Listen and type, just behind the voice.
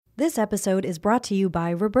This episode is brought to you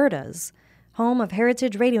by Roberta's, home of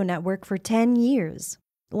Heritage Radio Network for 10 years.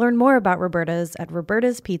 Learn more about Roberta's at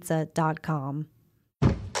robertaspizza.com.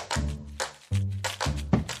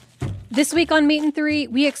 This week on Meat and Three,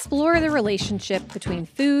 we explore the relationship between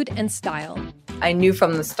food and style. I knew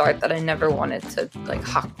from the start that I never wanted to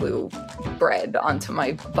hot glue bread onto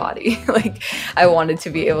my body. I wanted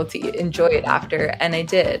to be able to enjoy it after, and I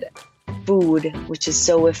did. Food, which is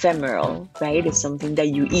so ephemeral, right? It's something that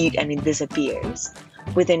you eat and it disappears.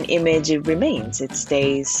 With an image, it remains. It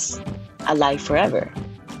stays alive forever.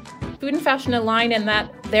 Food and fashion align in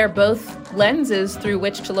that they're both lenses through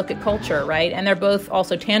which to look at culture, right? And they're both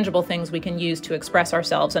also tangible things we can use to express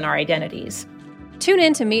ourselves and our identities. Tune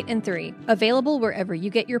in to Meat and Three, available wherever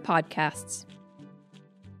you get your podcasts.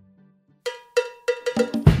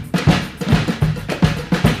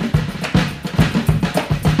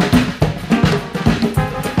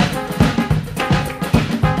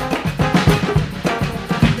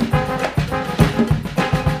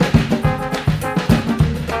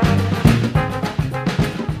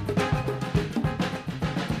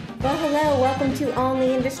 All in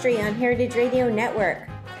the Industry on Heritage Radio Network.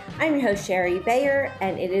 I'm your host, Sherry Bayer,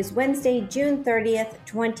 and it is Wednesday, June 30th,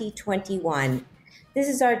 2021. This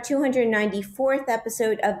is our 294th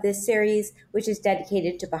episode of this series, which is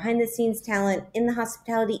dedicated to behind-the-scenes talent in the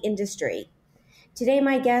hospitality industry. Today,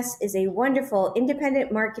 my guest is a wonderful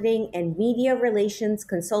independent marketing and media relations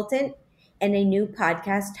consultant and a new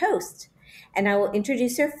podcast host, and I will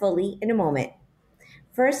introduce her fully in a moment.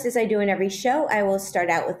 First, as I do in every show, I will start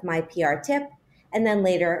out with my PR tip, and then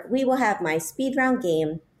later we will have my speed round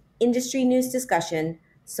game, industry news discussion,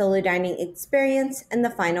 solo dining experience, and the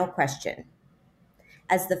final question.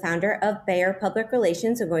 As the founder of Bayer Public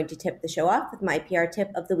Relations, I'm going to tip the show off with my PR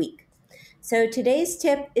tip of the week. So today's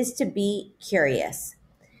tip is to be curious.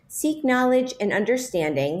 Seek knowledge and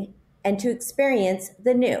understanding, and to experience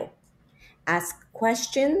the new. Ask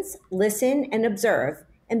questions, listen and observe,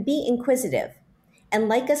 and be inquisitive. And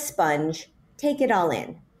like a sponge, take it all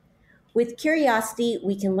in. With curiosity,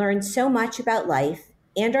 we can learn so much about life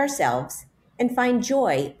and ourselves and find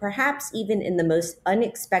joy, perhaps even in the most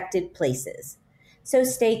unexpected places. So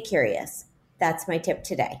stay curious. That's my tip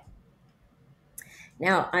today.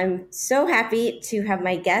 Now, I'm so happy to have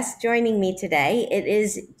my guest joining me today. It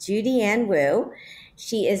is Judy Ann Wu.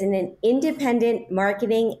 She is an independent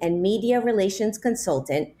marketing and media relations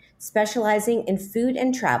consultant specializing in food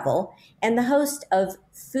and travel, and the host of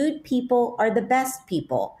Food People Are the Best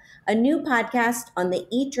People, a new podcast on the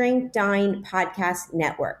Eat, Drink, Dine podcast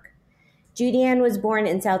network. Judy Ann was born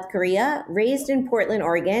in South Korea, raised in Portland,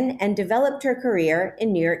 Oregon, and developed her career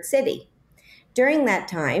in New York City. During that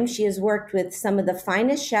time, she has worked with some of the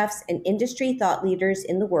finest chefs and industry thought leaders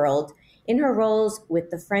in the world in her roles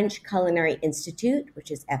with the French Culinary Institute,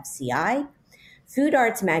 which is FCI, Food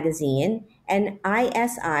Arts Magazine, and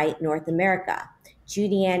ISI North America.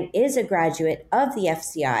 Judy Ann is a graduate of the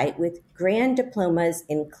FCI with grand diplomas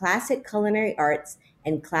in classic culinary arts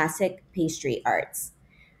and classic pastry arts.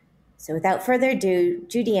 So without further ado,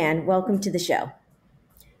 Judy Ann, welcome to the show.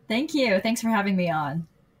 Thank you. Thanks for having me on.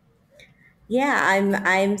 Yeah,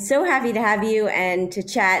 I'm so happy to have you and to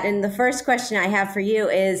chat. And the first question I have for you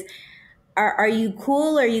is, are you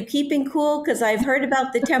cool? Are you keeping cool? Because I've heard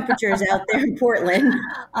about the temperatures out there in Portland.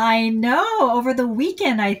 I know. Over the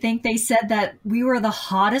weekend, I think they said that we were the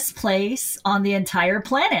hottest place on the entire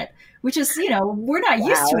planet, which is, we're not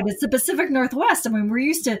used to it. It's the Pacific Northwest. I mean, we're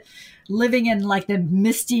used to living in the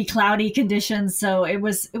misty, cloudy conditions. So it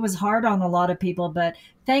was hard on a lot of people. But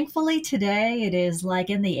thankfully today it is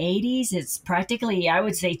in the 80s. It's practically, I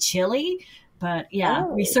would say, chilly. But yeah,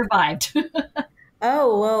 we survived.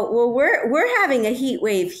 Oh, well, we're having a heat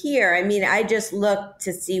wave here. I mean, I just looked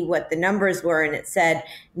to see what the numbers were, and it said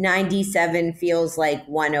 97 feels like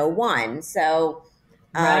 101. So,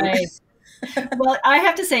 right. Well, I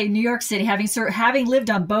have to say, New York City, having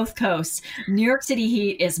lived on both coasts, New York City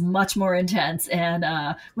heat is much more intense. And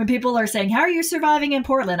when people are saying, "How are you surviving in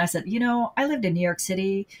Portland?" I said, I lived in New York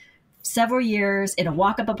City several years in a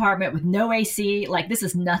walk-up apartment with no AC. This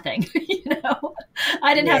is nothing.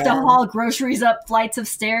 I didn't have to haul groceries up flights of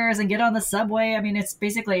stairs and get on the subway. I mean, it's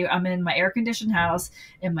basically, I'm in my air-conditioned house,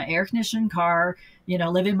 in my air-conditioned car,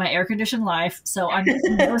 living my air-conditioned life. So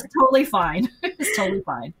it was totally fine. It's totally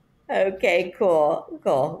fine. Okay, cool.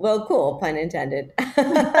 Well, cool, pun intended.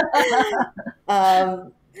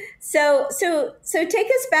 So take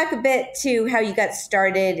us back a bit to how you got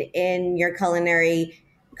started in your culinary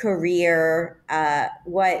career.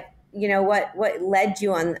 What led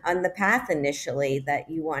you on the path initially that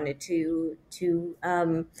you wanted to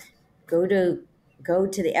go to go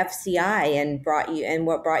to the FCI and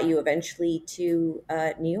what brought you eventually to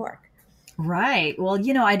New York? Right. Well,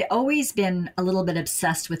 I'd always been a little bit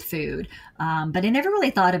obsessed with food, but I never really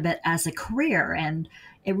thought of it as a career. And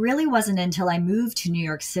it really wasn't until I moved to New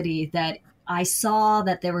York City that I saw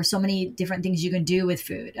that there were so many different things you can do with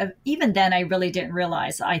food. Even then, I really didn't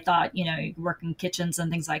realize. I thought, you work in kitchens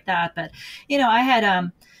and things like that. But, I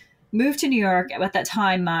had moved to New York. At that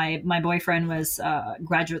time, my boyfriend was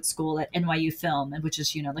graduate school at NYU Film, which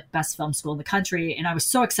is, the best film school in the country. And I was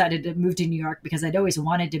so excited to move to New York because I'd always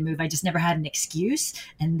wanted to move. I just never had an excuse.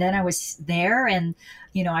 And then I was there and,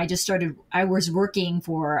 I was working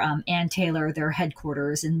for Ann Taylor, their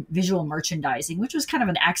headquarters in visual merchandising, which was kind of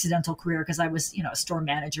an accidental career because I was, a store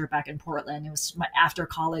manager back in Portland. It was my after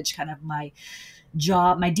college kind of my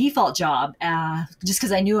job, my default job, just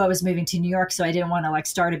because I knew I was moving to New York. So I didn't want to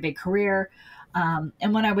start a big career.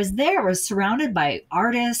 And when I was there, I was surrounded by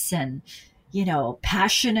artists and,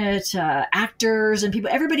 passionate actors and people.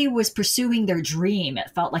 Everybody was pursuing their dream.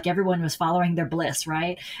 It felt like everyone was following their bliss,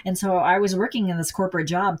 right? And so I was working in this corporate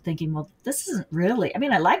job thinking, well, this isn't really,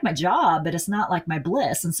 I like my job, but it's not like my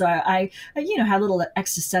bliss. And so I had a little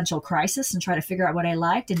existential crisis and tried to figure out what I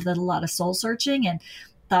liked and did a lot of soul searching and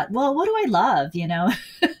thought, well, what do I love,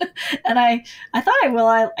 And I thought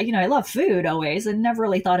I love food always and never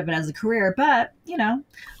really thought of it as a career. But,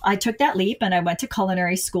 I took that leap and I went to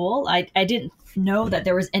culinary school. I didn't know that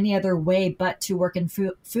there was any other way but to work in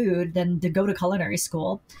food than to go to culinary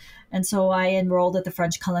school. And so I enrolled at the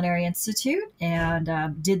French Culinary Institute and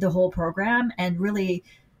did the whole program and really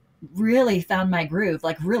found my groove,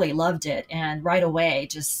 really loved it. And right away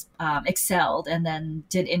just excelled and then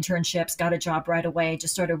did internships, got a job right away,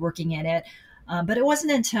 just started working in it. But it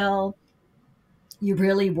wasn't until you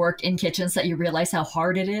really work in kitchens that you realize how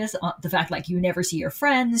hard it is. The fact you never see your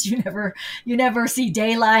friends, you never see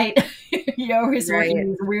daylight, you're always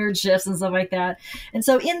working these weird shifts and stuff like that. And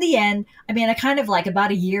so in the end, I kind of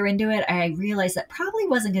about a year into it, I realized that probably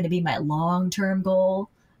wasn't going to be my long-term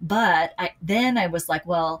goal. But then I was like,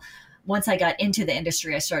 well, once I got into the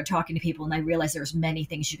industry, I started talking to people and I realized there's many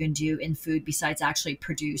things you can do in food besides actually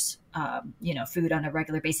produce, food on a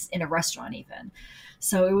regular basis in a restaurant even.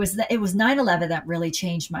 So it was 9/11 that really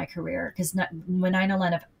changed my career because when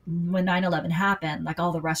 9/11 happened,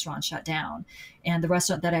 all the restaurants shut down. And the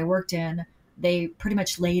restaurant that I worked in, they pretty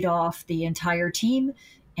much laid off the entire team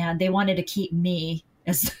and they wanted to keep me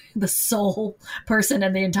as the sole person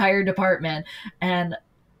in the entire department. And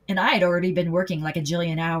I had already been working a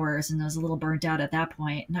jillion hours and I was a little burnt out at that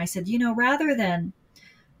point. And I said, rather than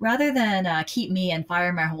keep me and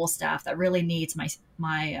fire my whole staff that really needs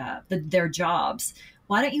their jobs,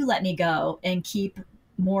 why don't you let me go and keep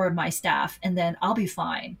more of my staff and then I'll be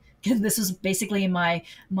fine. And this was basically my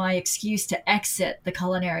excuse to exit the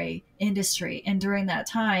culinary industry. And during that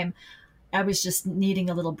time, I was just needing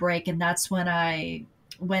a little break. And that's when I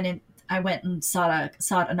went and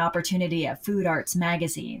sought an opportunity at Food Arts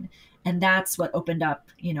magazine. And that's what opened up,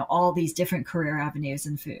 all these different career avenues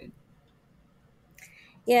in food.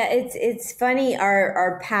 Yeah, it's funny.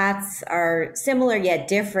 Our paths are similar yet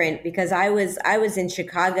different because I was in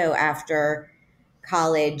Chicago after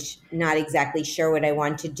college, not exactly sure what I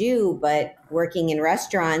want to do, but working in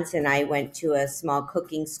restaurants. And I went to a small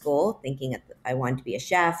cooking school thinking I wanted to be a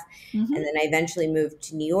chef. Mm-hmm. And then I eventually moved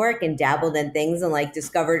to New York and dabbled in things and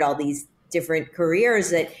discovered all these different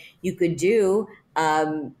careers that you could do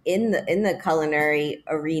in the culinary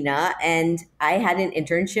arena. And I had an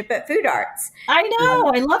internship at Food Arts. I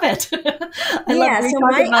know. I love it.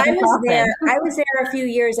 I was there a few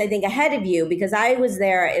years, I think, ahead of you because I was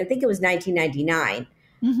there, I think it was 1999.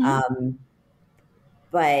 Mm-hmm.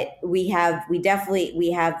 But we have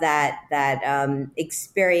that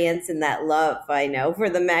experience and that love, I know, for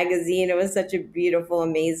the magazine. It was such a beautiful,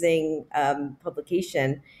 amazing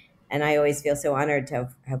publication. And I always feel so honored to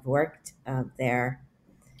have worked there.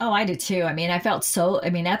 Oh, I did too. I felt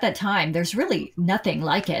at that time, there's really nothing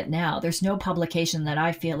like it now. There's no publication that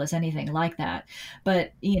I feel is anything like that.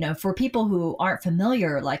 But, for people who aren't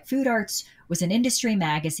familiar, Food Arts was an industry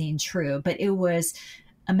magazine, true, but it was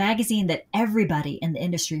a magazine that everybody in the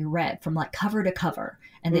industry read from cover to cover.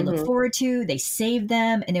 And they mm-hmm. looked forward to, they saved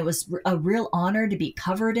them. And it was a real honor to be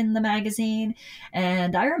covered in the magazine.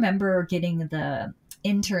 And I remember getting the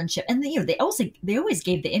internship, and they always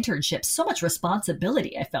gave the internship so much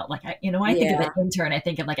responsibility. I felt I think of an intern, I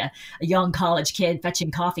think of a young college kid fetching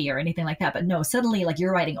coffee or anything like that. But no, suddenly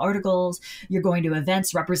you're writing articles, you're going to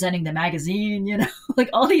events representing the magazine,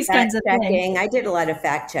 all these kinds of things. I did a lot of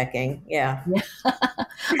fact checking. Yeah.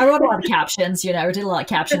 I wrote a lot of captions, I did a lot of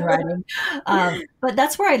caption writing. But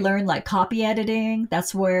that's where I learned like copy editing.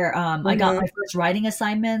 That's where I got my first writing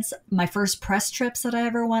assignments, my first press trips that I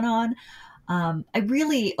ever went on. I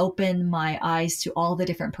really opened my eyes to all the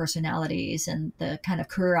different personalities and the kind of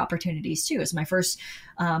career opportunities too. It was my first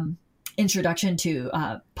introduction to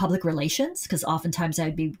public relations, because oftentimes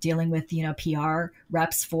I'd be dealing with PR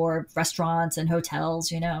reps for restaurants and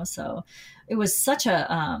hotels, so it was such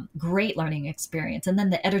a great learning experience. And then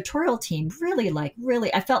the editorial team really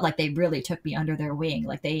I felt like they really took me under their wing.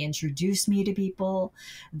 Like they introduced me to people,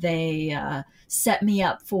 they set me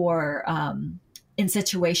up for in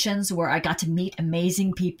situations where I got to meet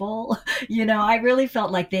amazing people. I really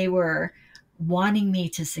felt like they were wanting me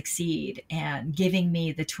to succeed and giving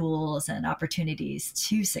me the tools and opportunities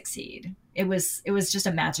to succeed. It was just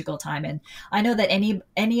a magical time. And I know that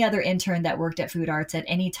any other intern that worked at Food Arts at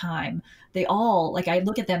any time, they all, like, I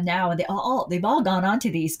look at them now and they've all gone on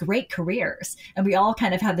to these great careers. And we all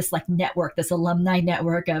kind of have this like network, this alumni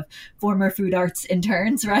network of former Food Arts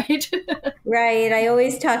interns, right? Right. I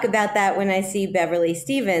always talk about that when I see Beverly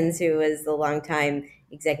Stevens, who was the longtime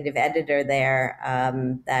executive editor there,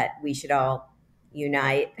 that we should all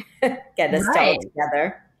unite, get us all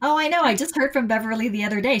together. Oh, I know. I just heard from Beverly the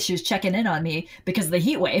other day. She was checking in on me because of the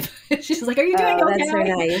heat wave. She's like, "Are you doing okay?" That's so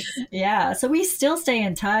nice. Yeah. So we still stay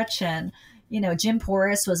in touch. And, Jim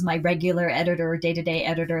Porras was my regular editor, day-to-day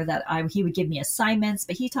editor he would give me assignments,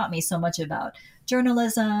 but he taught me so much about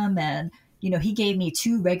journalism. And, he gave me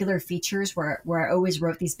 2 regular features where I always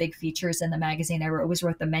wrote these big features in the magazine. I always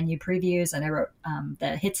wrote the menu previews, and I wrote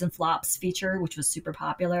the hits and flops feature, which was super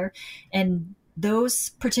popular. And those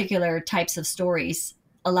particular types of stories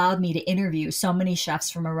allowed me to interview so many chefs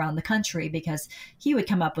from around the country, because he would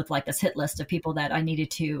come up with like this hit list of people that I needed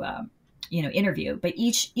to, interview. But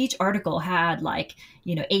each article had 8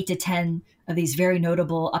 to 10 of these very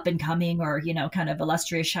notable up and coming or, kind of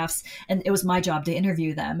illustrious chefs. And it was my job to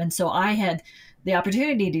interview them. And so I had the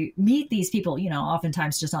opportunity to meet these people,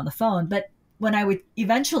 oftentimes just on the phone. But when I would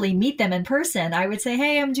eventually meet them in person, I would say,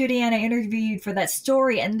 "Hey, I'm Judy Ann. I interviewed for that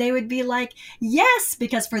story." And they would be like, "Yes,"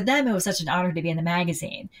 because for them, it was such an honor to be in the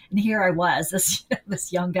magazine. And here I was,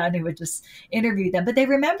 this young gun who would just interview them, but they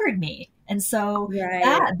remembered me. And so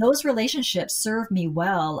those relationships served me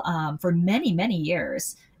well for many, many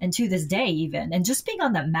years. And to this day, even. And just being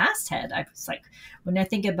on the masthead, I was like, when I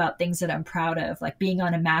think about things that I'm proud of, like being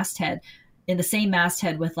on a masthead, in the same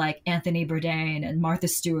masthead with like Anthony Bourdain and Martha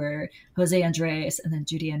Stewart, Jose Andres, and then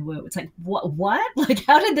Judy Ann Wu. It's like, what? Like,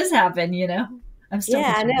 how did this happen? I'm still.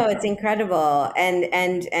 Yeah, no, it's incredible.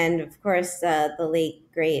 And of course, the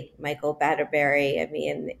late, great Michael Batterberry. I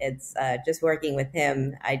mean, it's just working with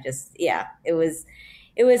him. It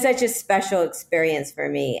was such a special experience for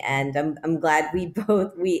me. And I'm glad we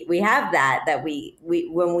both, we have that we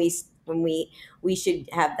should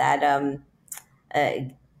have that,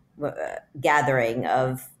 gathering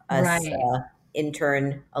of us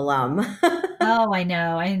intern alum. Oh, I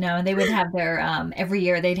know. And they would have their every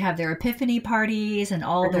year they'd have their epiphany parties, and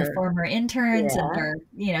all their former interns and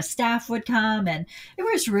their staff would come, and it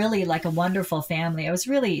was really like a wonderful family. I was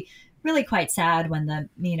really quite sad when the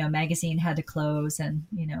magazine had to close, and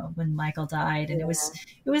when Michael died, and it was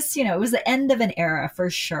the end of an era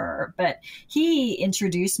for sure. But he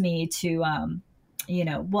introduced me to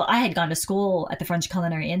I had gone to school at the French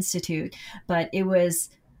Culinary Institute, but it was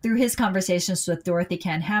through his conversations with Dorothy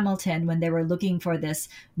Cann Hamilton when they were looking for this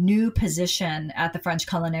new position at the French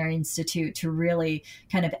Culinary Institute to really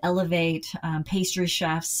kind of elevate pastry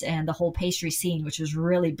chefs and the whole pastry scene, which was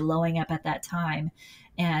really blowing up at that time.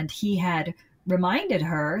 And he had reminded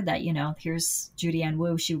her that, here's Judy Ann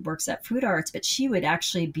Wu, she works at Food Arts, but she would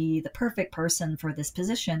actually be the perfect person for this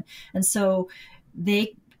position. And so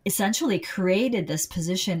they essentially created this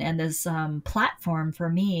position and this platform for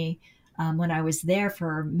me when I was there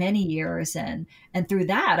for many years. And through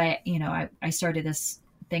that, I started this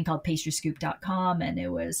thing called pastryscoop.com. And it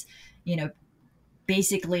was,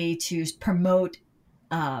 basically to promote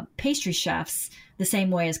pastry chefs the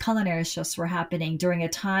same way as culinary chefs were happening during a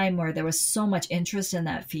time where there was so much interest in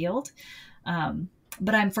that field.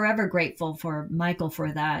 But I'm forever grateful for Michael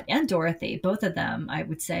for that, and Dorothy. Both of them, I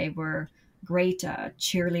would say, were great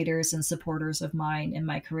cheerleaders and supporters of mine in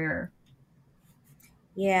my career.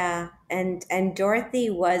 Yeah, and Dorothy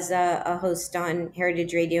was a host on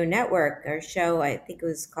Heritage Radio Network. Our show, I think it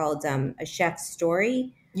was called A Chef's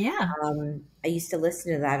Story. Yeah, I used to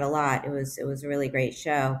listen to that a lot. It was a really great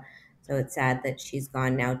show. So it's sad that she's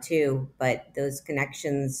gone now too. But those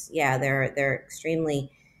connections, yeah, they're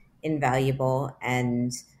extremely invaluable,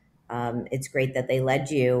 and it's great that they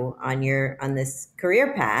led you on this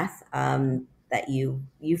career path. that you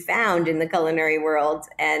found in the culinary world.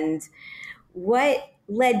 And what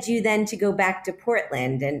led you then to go back to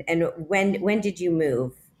Portland, and when did you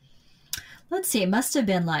move? Let's see, it must have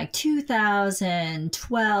been like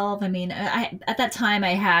 2012. I mean, at that time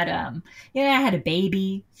I had I had a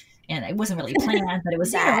baby, and it wasn't really planned, but it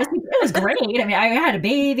was, it was great. I mean, I had a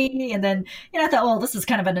baby, and then, I thought, well, this is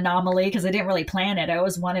kind of an anomaly because I didn't really plan it. I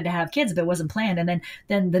always wanted to have kids, but it wasn't planned. And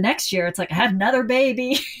then the next year, it's like I had another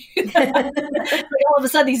baby. Like all of a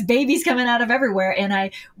sudden, these babies coming out of everywhere, and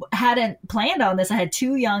I hadn't planned on this. I had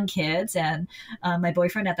 2 young kids, and my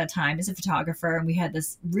boyfriend at that time is a photographer, and we had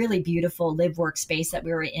this really beautiful live work space that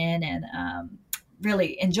we were in, and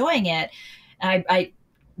really enjoying it. I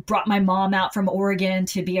brought my mom out from Oregon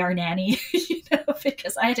to be our nanny,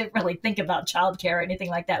 because I didn't really think about childcare or anything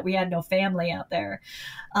like that. We had no family out there.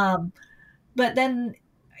 But then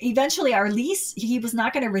eventually our lease, he was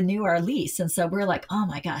not going to renew our lease. And so we're like, oh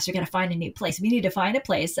my gosh, we got to find a new place. We need to find a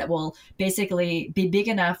place that will basically be big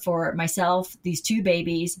enough for myself, these 2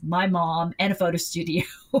 babies, my mom, and a photo studio,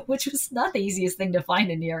 which was not the easiest thing to find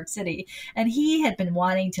in New York City. And he had been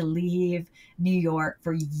wanting to leave New York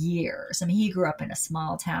for years. I mean, he grew up in a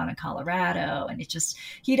small town in Colorado, and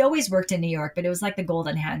he'd always worked in New York, but it was like the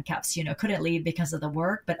golden handcuffs, couldn't leave because of the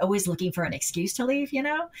work, but always looking for an excuse to leave,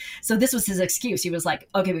 So this was his excuse. He was like,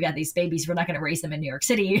 okay, we got these babies. We're not going to raise them in New York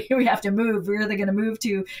City. We have to move. We're either going to move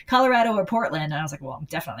to Colorado or Portland. And I was like, well, I'm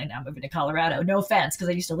definitely not moving to Colorado. No offense, because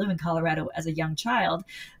I used to live in Colorado as a young child.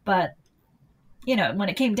 But, when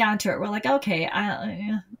it came down to it, we're like, okay,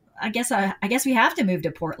 I guess we have to move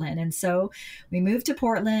to Portland. And so we moved to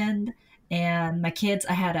Portland, and my kids,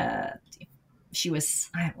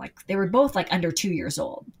 they were both like under 2 years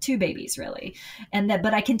old, 2 babies really.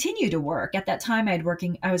 But I continued to work. At that time I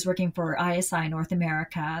was working for ISI North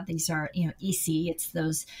America. These are, EC, it's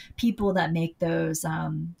those people that make those,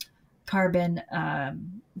 carbon,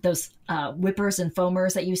 those whippers and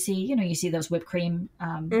foamers that you see. You see those whipped cream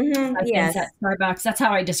yes. at Starbucks. That's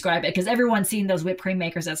how I describe it, because everyone's seen those whipped cream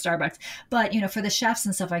makers at Starbucks. But for the chefs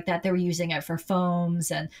and stuff like that, they were using it for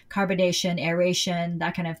foams and carbonation, aeration,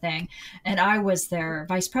 that kind of thing. And I was their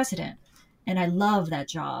vice president, and I love that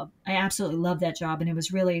job. I absolutely love that job, and it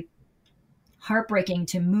was really heartbreaking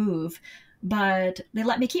to move, but they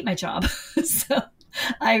let me keep my job. So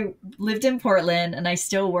I lived in Portland, and I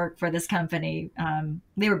still work for this company.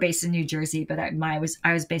 They were based in New Jersey, but I was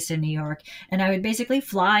based in New York, and I would basically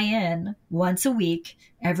fly in once a week,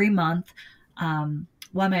 every month.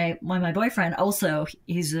 While my boyfriend, also,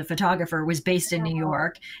 he's a photographer, was based in New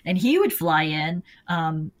York, and he would fly in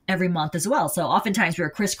every month as well. So oftentimes we were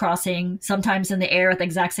crisscrossing, sometimes in the air at the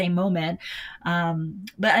exact same moment. And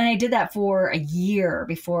I did that for a year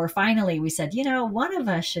before finally we said, one of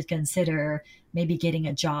us should consider maybe getting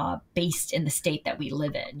a job based in the state that we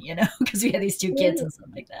live in, because we had these 2 kids and stuff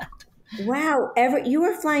like that. Wow. You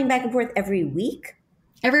were flying back and forth every week?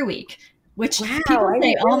 Every week. Which people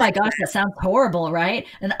say, oh my gosh, that sounds horrible, right?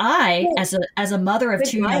 And I, as a mother of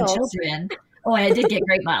 2 young children, I did get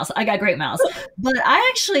great miles. I got great miles. But I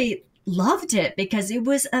actually loved it because it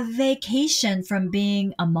was a vacation from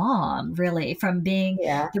being a mom, really, from being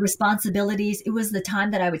the responsibilities. It was the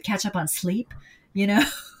time that I would catch up on sleep, and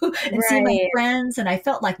see my friends, and I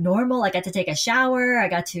felt like normal. I got to take a shower. I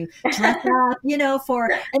got to dress up, and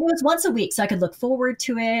it was once a week, so I could look forward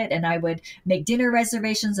to it. And I would make dinner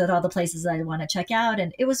reservations at all the places I want to check out.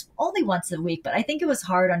 And it was only once a week, but I think it was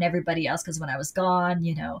hard on everybody else because when I was gone,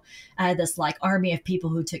 I had this like army of people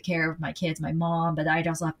who took care of my kids, my mom, but I'd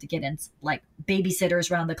also have to get in like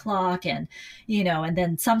babysitters around the clock. And, and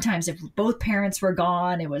then sometimes if both parents were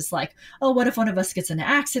gone, it was like, oh, what if one of us gets in an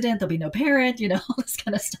accident? There'll be no parent, all this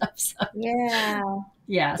kind of stuff. So, yeah.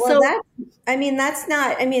 Well, that's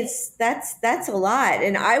a lot.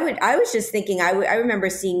 And I was just thinking, I remember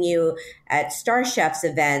seeing you at Star Chef's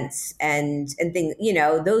events and things,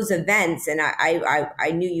 those events. And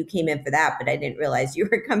I knew you came in for that, but I didn't realize you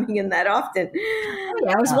were coming in that often.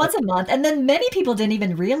 Yeah, it was once a month. And then many people didn't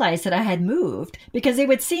even realize that I had moved because they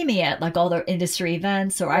would see me at like all the industry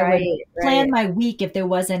events, or I would plan my week if there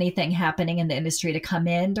was anything happening in the industry to come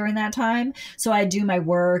in during that time. So I'd do my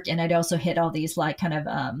work, and I'd also hit all these like kind of,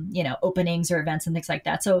 openings or events and things like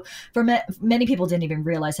that. So for many people didn't even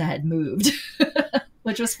realize I had moved,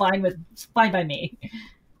 which was fine by me.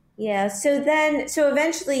 Yeah. So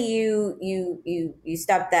eventually you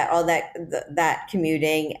stopped that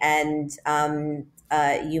commuting, and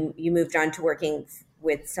you moved on to working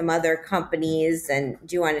with some other companies. And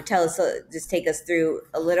do you want to just take us through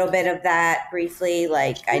a little bit of that briefly?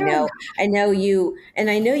 Like, sure. I know you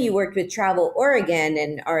worked with Travel Oregon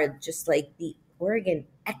and are just like the Oregon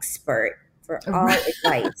expert for all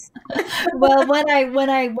advice. Well,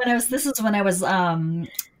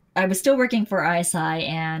 I was still working for ISI,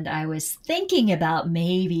 and I was thinking about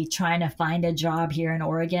maybe trying to find a job here in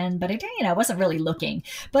Oregon, but I wasn't really looking.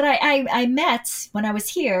 But I met, when I was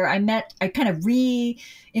here, I kind of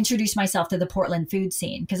reintroduced myself to the Portland food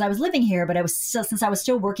scene, because I was living here, but since I was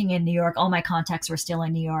still working in New York, all my contacts were still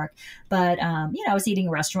in New York. But, I was eating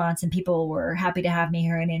in restaurants, and people were happy to have me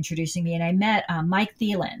here and introducing me. And I met Mike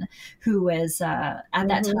Thielen, who was, at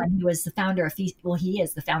that time, he was the founder of Feast. Well, he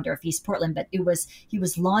is the founder of Feast Portland, but he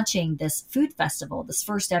was launching this food festival, this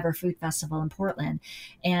first ever food festival in Portland.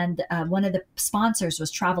 And one of the sponsors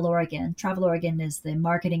was Travel Oregon. Travel Oregon is the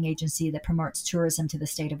marketing agency that promotes tourism to the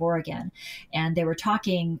state of Oregon. And they were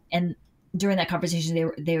talking, and during that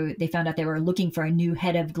conversation, they found out they were looking for a new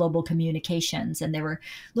head of global communications, and they were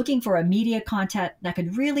looking for a media content that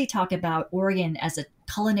could really talk about Oregon as a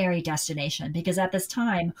culinary destination, because at this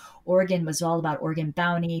time, Oregon was all about Oregon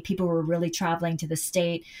bounty. People were really traveling to the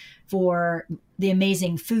state for the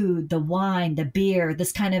amazing food, the wine, the beer,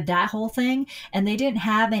 that whole thing. And they didn't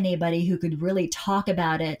have anybody who could really talk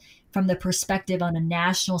about it from the perspective on a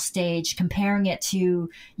national stage, comparing it to,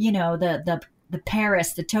 the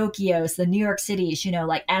Paris, the Tokyos, the New York Cities,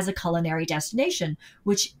 as a culinary destination,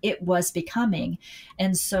 which it was becoming.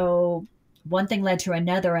 And so one thing led to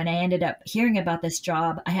another, and I ended up hearing about this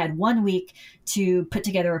job. I had 1 week to put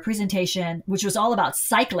together a presentation, which was all about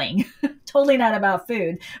cycling, totally not about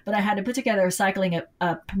food, but I had to put together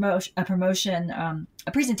a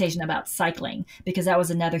presentation about cycling, because that was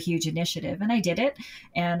another huge initiative. And I did it,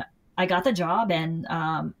 and I got the job, and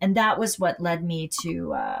that was what led me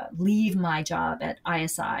to leave my job at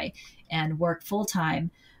ISI and work full time.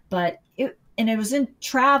 But it was in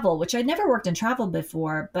travel, which I'd never worked in travel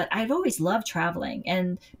before, but I've always loved traveling.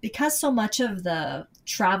 And because so much of the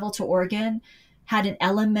travel to Oregon had an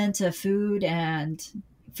element of food and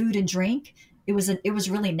drink, it was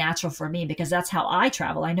really natural for me, because that's how I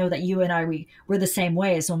travel. I know that you and I, we're the same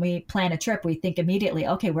ways. When we plan a trip, we think immediately,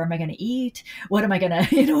 okay, where am I going to eat? What am I going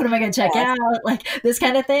to, what am I going to check out? Like this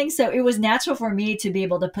kind of thing. So it was natural for me to be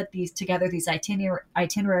able to put these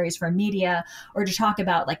itineraries for media, or to talk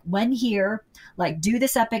about, like, when here, like, do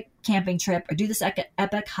this epic camping trip, or do this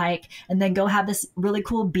epic hike, and then go have this really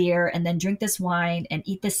cool beer, and then drink this wine and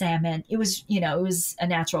eat the salmon. It was, it was a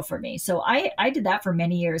natural for me. So I did that for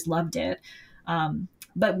many years, loved it.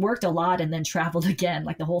 But worked a lot, and then traveled again,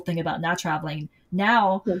 like the whole thing about not traveling.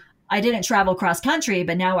 Now, I didn't travel cross country,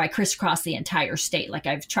 but now I crisscross the entire state. Like,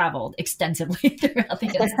 I've traveled extensively throughout the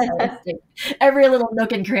entire state. Every little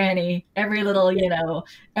nook and cranny, every little,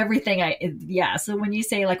 everything. So when you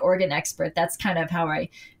say like Oregon expert, that's kind of how I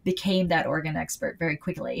became that Oregon expert very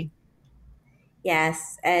quickly.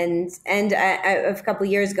 Yes. And a couple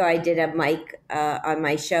of years ago, I did a mic on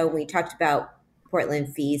my show. We talked about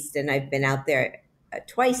Portland Feast, and I've been out there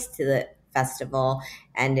twice to the festival,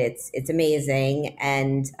 and it's amazing.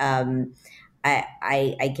 And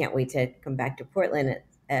I can't wait to come back to Portland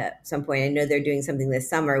at some point. I know they're doing something this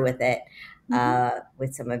summer with it,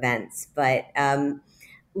 with some events. But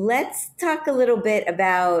let's talk a little bit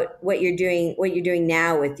about what you're doing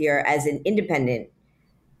now with as an independent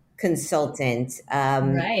consultant.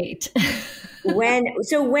 Right. when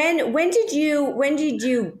did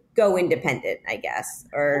you go independent, I guess?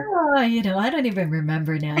 Or I don't even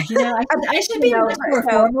remember now. I should be much more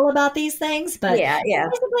formal about these things, but yeah.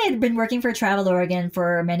 Basically, I've been working for Travel Oregon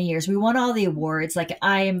for many years. We won all the awards. Like,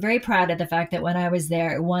 I am very proud of the fact that when I was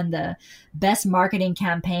there, it won the best marketing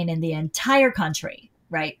campaign in the entire country.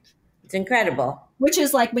 Right? It's incredible. Which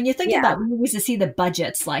is like, when you think about, we used to see the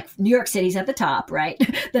budgets, like New York City's at the top, right?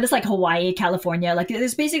 Then it's like Hawaii, California. Like,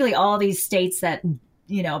 there's basically all these states that,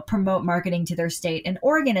 promote marketing to their state. And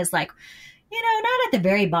Oregon is like, not at the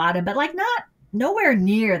very bottom, but like nowhere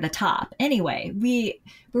near the top. Anyway, we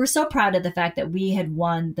were so proud of the fact that we had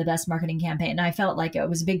won the best marketing campaign. And I felt like it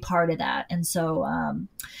was a big part of that. And so,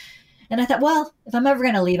 and I thought, well, if I'm ever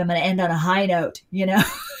going to leave, I'm going to end on a high note,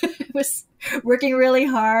 It was working really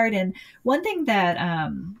hard. And one thing that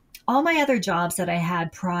all my other jobs that I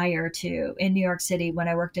had prior to in New York City, when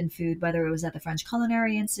I worked in food, whether it was at the French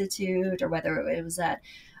Culinary Institute or whether it was at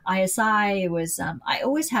ISI, it was I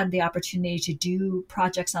always had the opportunity to do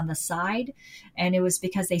projects on the side, and it was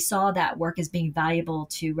because they saw that work as being valuable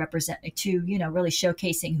to represent, to really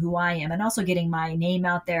showcasing who I am, and also getting my name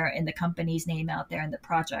out there and the company's name out there and the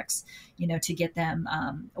projects, to get them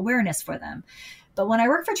awareness for them. But when I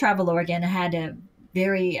worked for Travel Oregon, I had a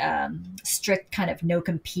very strict kind of no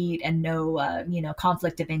compete and no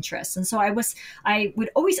conflict of interest, and so I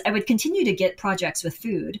would continue to get projects with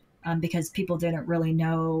food. Because people didn't really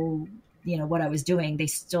know what I was doing, they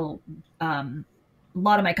still, a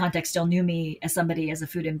lot of my contacts still knew me as somebody as a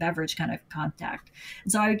food and beverage kind of contact.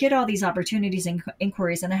 And so I would get all these opportunities and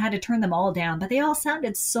inquiries, and I had to turn them all down, but they all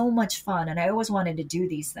sounded so much fun. And I always wanted to do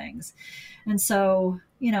these things. And so,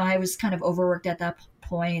 I was kind of overworked at that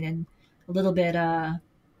point and a little bit,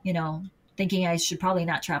 thinking I should probably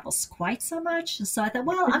not travel quite so much. And so I thought,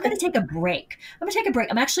 well, I'm going to take a break.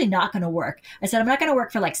 I'm actually not going to work. I said, I'm not going to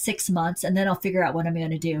work for like 6 months, and then I'll figure out what I'm going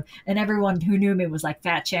to do. And everyone who knew me was like,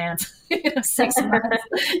 fat chance, 6 months,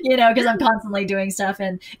 because I'm constantly doing stuff.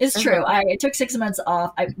 And it's true. I took 6 months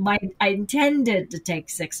off. I intended to take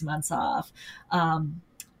 6 months off.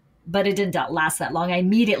 But it didn't last that long. I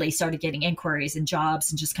immediately started getting inquiries and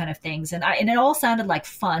jobs and just kind of things. And it all sounded like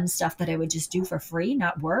fun stuff that I would just do for free,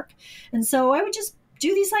 not work. And so I would just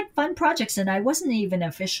do these like fun projects. And I wasn't even an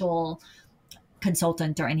official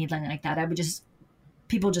consultant or anything like that.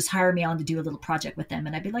 People just hire me on to do a little project with them.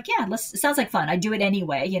 And I'd be like, yeah, it sounds like fun. I do it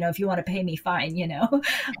anyway. If you want to pay me, fine,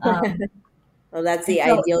 Well, that's the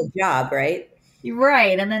ideal job, right?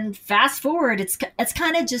 Right. And then fast forward, it's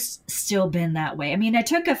kind of just still been that way. I mean, I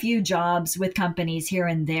took a few jobs with companies here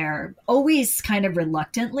and there, always kind of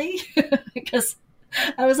reluctantly, because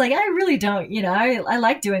I was like, I really don't, I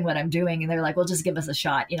like doing what I'm doing. And they're like, well, just give us a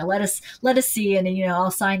shot, let us see. And, I'll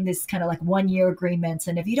sign this kind of like 1-year agreements.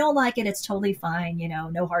 And if you don't like it, it's totally fine.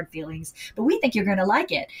 No hard feelings, but we think you're going to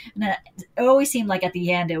like it. And it always seemed like at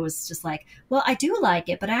the end, it was just like, well, I do like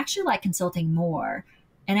it, but I actually like consulting more.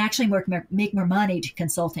 And actually make more money to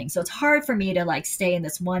consulting. So it's hard for me to like stay in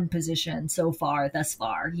this one position thus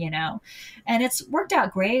far, and it's worked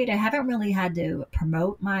out great. I haven't really had to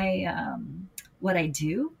promote my, what I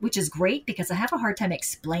do, which is great because I have a hard time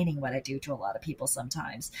explaining what I do to a lot of people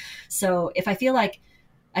sometimes. So if I feel like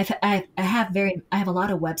I have a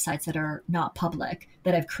lot of websites that are not public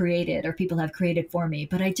that I've created or people have created for me,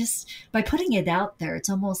 but by putting it out there,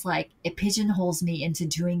 it's almost like it pigeonholes me into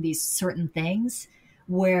doing these certain things.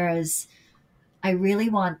 Whereas I really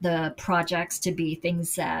want the projects to be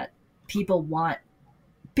things that people want.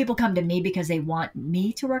 People come to me because they want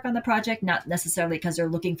me to work on the project, not necessarily because they're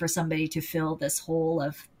looking for somebody to fill this hole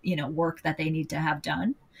of, work that they need to have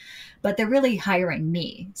done. But they're really hiring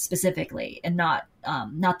me specifically and not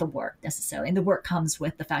the work necessarily. And the work comes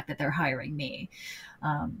with the fact that they're hiring me.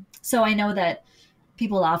 So I know that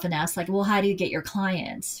people often ask like, well, how do you get your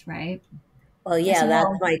clients, right? Well, yeah,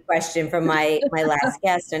 that's my question from my last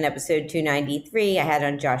guest on episode 293. I had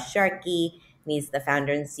on Josh Sharkey. He's the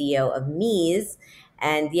founder and CEO of Meez.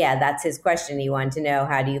 And yeah, that's his question. He wanted to know,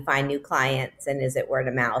 how do you find new clients? And is it word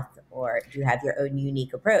of mouth, or do you have your own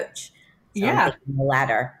unique approach? So yeah, the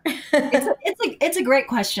latter. it's a great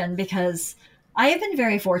question because I have been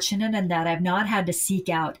very fortunate in that I've not had to seek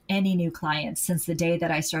out any new clients since the day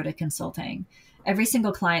that I started consulting. Every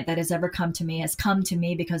single client that has ever come to me has come to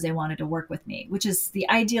me because they wanted to work with me, which is the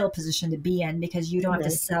ideal position to be in because you don't have to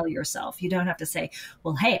sell yourself. You don't have to say,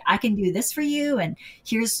 well, hey, I can do this for you. And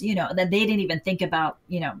here's, that they didn't even think about,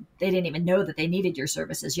 they didn't even know that they needed your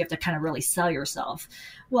services. You have to kind of really sell yourself.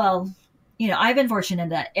 Well, I've been fortunate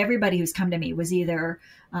that everybody who's come to me was either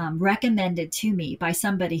recommended to me by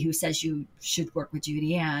somebody who says you should work with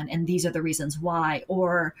Judy Ann, and these are the reasons why,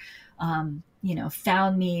 or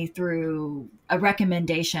found me through a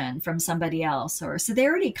recommendation from somebody else, or so they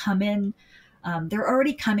already come in. They're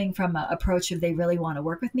already coming from an approach of they really want to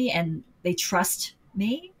work with me and they trust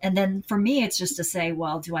me. And then for me, it's just to say,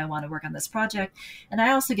 well, do I want to work on this project? And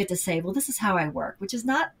I also get to say, well, this is how I work, which is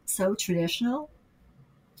not so traditional.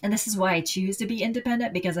 And this is why I choose to be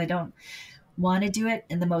independent, because I don't want to do it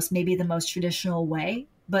in the most traditional way.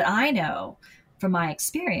 But I know from my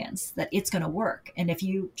experience that it's going to work. And if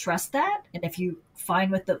you trust that, and if you find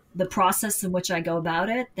with the process in which I go about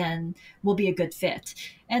it, then we'll be a good fit.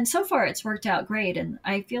 And so far it's worked out great. And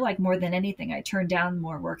I feel like more than anything, I turn down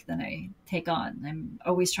more work than I take on. I'm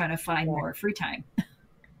always trying to find more free time.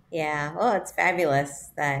 Yeah. Well, it's fabulous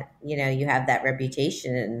that, you have that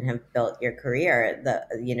reputation and have built your career,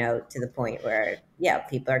 to the point where,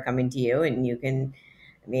 people are coming to you and you can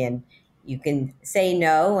say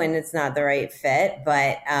no when it's not the right fit,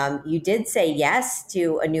 but you did say yes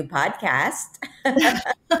to a new podcast.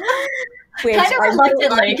 Kind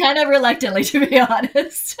of reluctantly, to be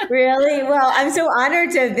honest. Really? Well, I'm so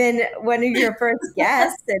honored to have been one of your first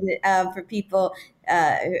guests. And for people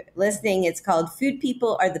listening, it's called Food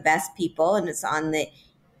People Are the Best People, and it's on the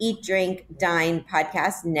Eat, Drink, Dine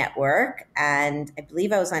podcast network. And I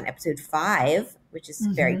believe I was on episode 5, which is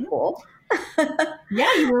very cool.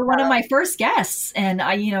 Yeah, you were one of my first guests, and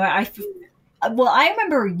I Well, I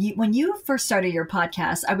remember when you first started your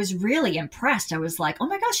podcast, I was really impressed. I was like, "Oh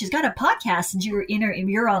my gosh, she's got a podcast!" And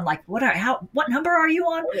you're on like what number are you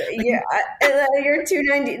on? Like, You're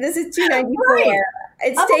 290. This is 294. Right.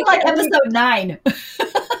 It's I'm on like episode 9.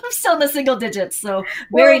 I'm still in the single digits, so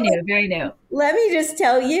very new. Let me just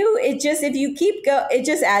tell you, if you keep it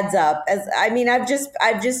just adds up. I've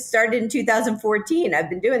just started in 2014. I've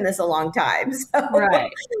been doing this a long time. So.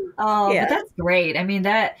 Right. Oh, yeah. But that's great. I mean,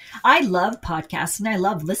 I love podcasts and I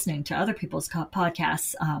love listening to other people's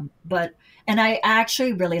podcasts. And I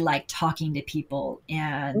actually really like talking to people,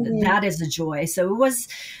 and that is a joy. So it was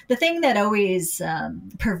the thing that always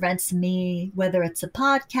prevents me, whether it's a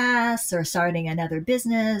podcast or starting another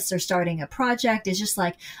business or starting a project, is just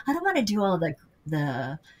like, I don't want to do all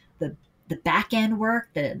the back end work,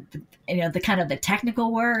 the kind of the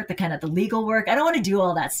technical work, the kind of the legal work. I don't want to do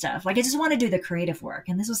all that stuff. Like, I just want to do the creative work.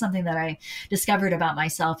 And this was something that I discovered about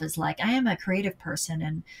myself, is like, I am a creative person,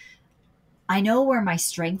 and I know where my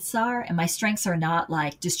strengths are, and my strengths are not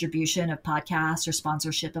like distribution of podcasts or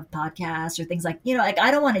sponsorship of podcasts or things like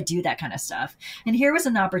I don't want to do that kind of stuff. And here was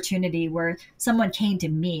an opportunity where someone came to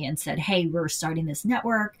me and said, "Hey, we're starting this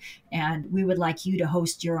network and we would like you to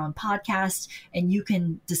host your own podcast, and you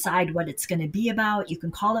can decide what it's going to be about. You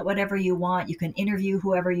can call it whatever you want. You can interview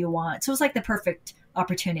whoever you want." So it was like the perfect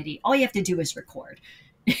opportunity. All you have to do is record.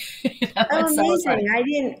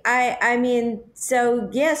 Amazing.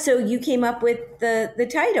 So you came up with the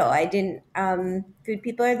title. I didn't Food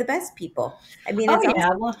People Are the Best People. I mean,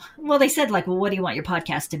 well, they said like, well, what do you want your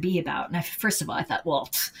podcast to be about? And first of all, I thought,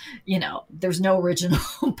 well, there's no original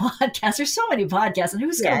podcast. There's so many podcasts, and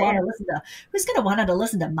who's going to want to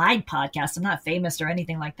listen to my podcast? I'm not famous or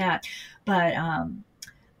anything like that. But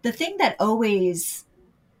the thing that always,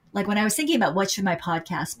 like, when I was thinking about what should my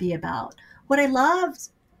podcast be about, what I loved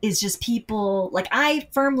is just people, like, I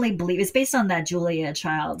firmly believe it's based on that Julia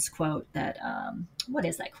Child's quote that, what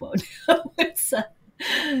is that quote? It's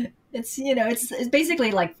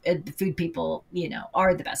basically like food people,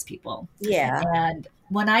 are the best people. Yeah. And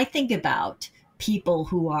when I think about people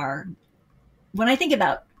when I think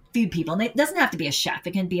about food people, and it doesn't have to be a chef.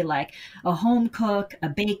 It can be like a home cook, a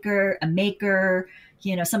baker, a maker,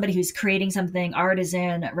 somebody who's creating something,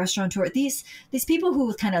 artisan, restaurateur. These people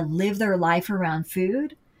who kind of live their life around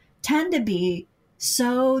food tend to be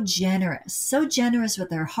so generous with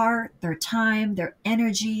their heart, their time, their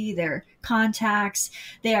energy, their contacts.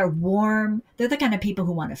 They are warm. They're the kind of people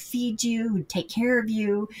who want to feed you, who take care of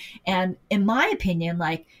you. And in my opinion,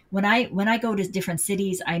 like when I go to different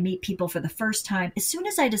cities, I meet people for the first time. As soon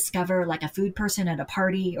as I discover like a food person at a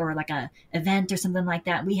party or like a event or something like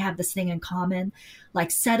that, we have this thing in common.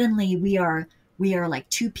 Like suddenly we are like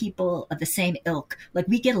two people of the same ilk. Like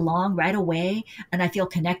we get along right away, and I feel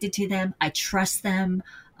connected to them. I trust them.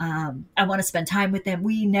 I want to spend time with them.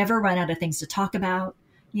 We never run out of things to talk about,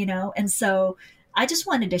 And so I just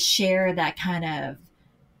wanted to share that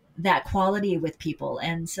quality with people.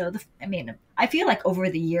 And so, I feel like over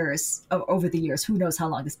the years, who knows how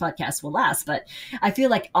long this podcast will last, but I feel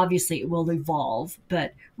like obviously it will evolve.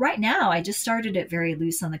 But right now I just started it very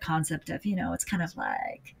loose on the concept of, it's kind of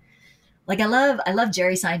like I love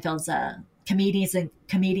Jerry Seinfeld's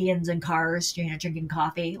comedians in cars, drinking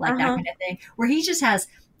coffee, like that kind of thing, where he just has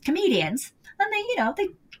comedians and they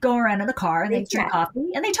go around in the car and they drink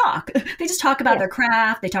coffee and they talk. They just talk about their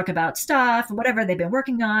craft. They talk about stuff, whatever they've been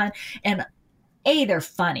working on. And they're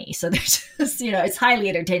funny. So they're just, it's highly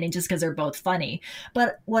entertaining just because they're both funny.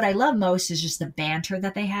 But what I love most is just the banter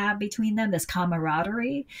that they have between them, this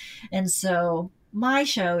camaraderie. And so my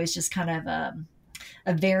show is just kind of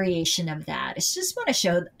a variation of that. It's just want to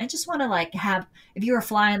show, I just want to like have, if you're a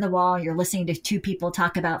fly on the wall, you're listening to two people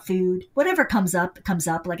talk about food, whatever comes up.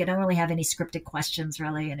 Like I don't really have any scripted questions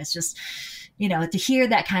really. And it's just, to hear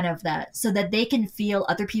that kind of that, so that they can feel,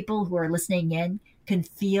 other people who are listening in can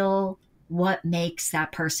feel what makes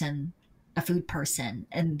that person a food person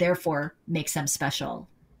and therefore makes them special.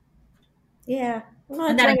 Yeah. Well,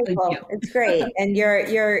 and that includes you. It's great. And you're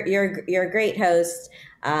a great host.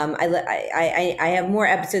 I have more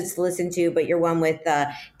episodes to listen to, but you're one with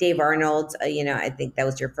Dave Arnold. I think that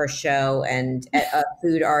was your first show, and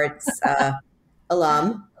Food Arts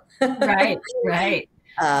alum. Right.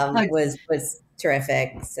 Was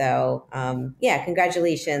terrific. So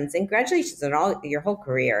congratulations, and congratulations on your whole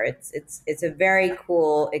career. It's a very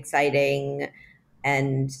cool, exciting,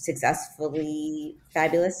 and successfully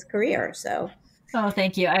fabulous career. So. Oh,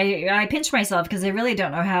 thank you. I pinch myself because I really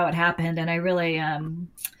don't know how it happened. And I really, I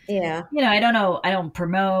don't know. I don't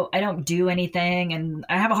promote, I don't do anything. And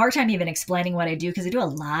I have a hard time even explaining what I do because I do a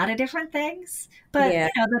lot of different things. But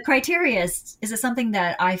the criteria is it something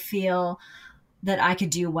that I feel that I could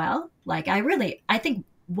do well. Like I think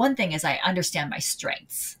one thing is I understand my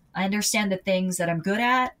strengths. I understand the things that I'm good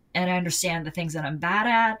at, and I understand the things that I'm bad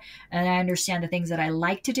at, and I understand the things that I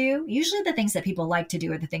like to do. Usually the things that people like to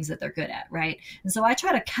do are the things that they're good at, right? And so I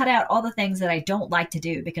try to cut out all the things that I don't like to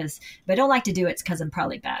do, because if I don't like to do it, it's because I'm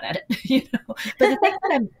probably bad at it, you know.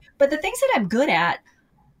 But the things that I'm good at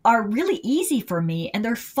are really easy for me, and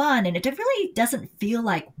they're fun, and it really doesn't feel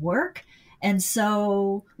like work. And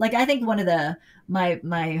so, like, I think one of the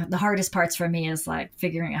hardest parts for me is like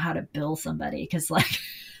figuring out how to bill somebody, because like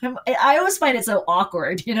I always find it so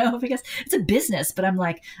awkward, you know, because it's a business, but I'm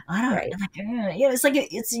like, I don't, Right. I'm like, you know, it's like,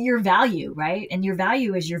 it's your value, right? And your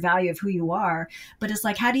value is your value of who you are. But it's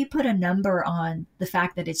like, how do you put a number on the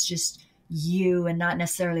fact that it's just you and not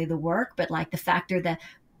necessarily the work, but like the factor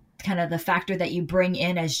that you bring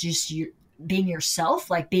in as just you being yourself,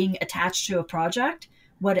 like being attached to a project,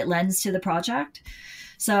 what it lends to the project.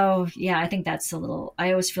 So yeah, I think that's I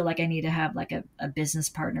always feel like I need to have like a business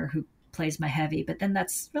partner who plays my heavy, but then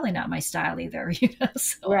that's really not my style either, you know?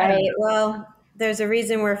 So Right. Well, there's a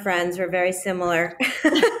reason we're friends. We're very similar.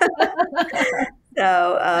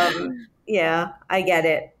 So, yeah, I get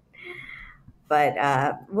it.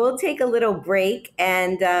 But we'll take a little break,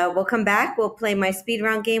 and we'll come back. We'll play my speed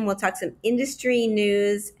round game. We'll talk some industry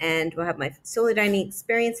news, and we'll have my solo dining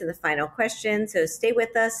experience in the final question. So stay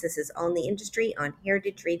with us. This is On the Industry on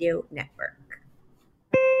Heritage Radio Network.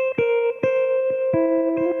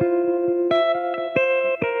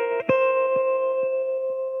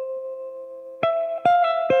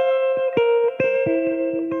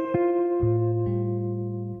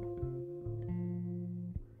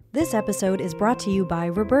 This episode is brought to you by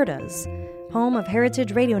Roberta's, home of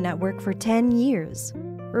Heritage Radio Network for 10 years.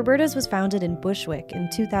 Roberta's was founded in Bushwick in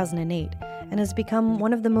 2008 and has become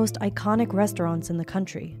one of the most iconic restaurants in the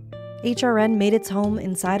country. HRN made its home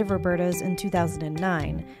inside of Roberta's in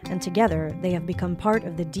 2009, and together they have become part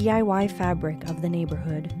of the DIY fabric of the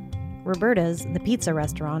neighborhood. Roberta's, the pizza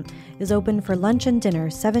restaurant, is open for lunch and dinner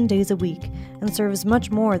 7 days a week and serves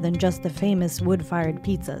much more than just the famous wood-fired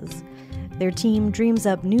pizzas. Their team dreams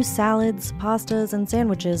up new salads, pastas, and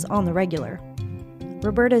sandwiches on the regular.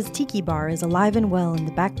 Roberta's Tiki Bar is alive and well in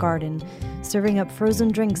the back garden, serving up frozen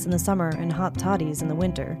drinks in the summer and hot toddies in the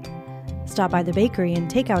winter. Stop by the bakery and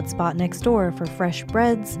takeout spot next door for fresh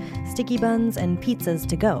breads, sticky buns, and pizzas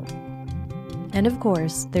to go. And of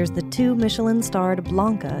course, there's the 2 Michelin-starred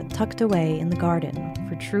Blanca tucked away in the garden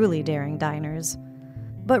for truly daring diners.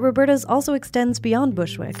 But Roberta's also extends beyond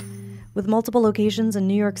Bushwick, with multiple locations in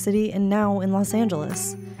New York City and now in Los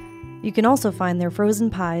Angeles. You can also find their frozen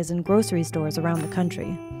pies in grocery stores around the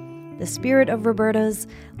country. The spirit of Roberta's,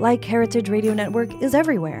 like Heritage Radio Network, is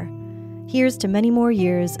everywhere. Here's to many more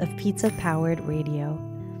years of pizza-powered radio.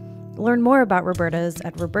 Learn more about Roberta's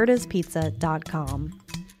at robertaspizza.com.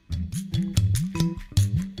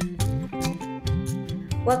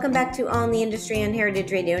 Welcome back to On the Industry on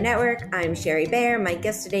Heritage Radio Network. I'm Sherry Bayer. My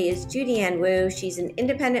guest today is Judy Ann Wu. She's an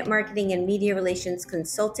independent marketing and media relations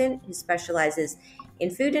consultant who specializes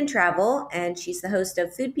in food and travel, and she's the host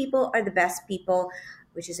of Food People Are the Best People,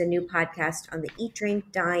 which is a new podcast on the Eat,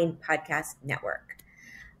 Drink, Dine podcast network.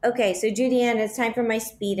 Okay, so Judy Ann, it's time for my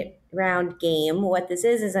speed round game. What this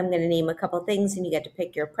is I'm going to name a couple things, and you get to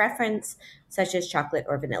pick your preference, such as chocolate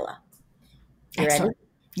or vanilla. You Excellent.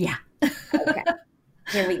 ready? Yeah. Okay.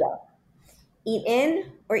 Here we go. Eat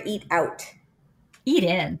in or eat out? Eat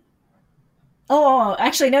in. Oh,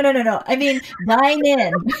 actually, no. I mean, dine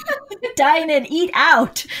in. Dine in, eat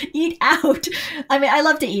out. Eat out. I mean, I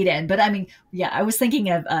love to eat in, but I mean, yeah, I was thinking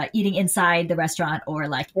of eating inside the restaurant or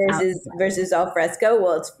like versus al fresco.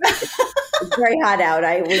 Well, it's very hot out.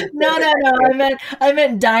 No. I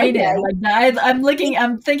meant dine in. Like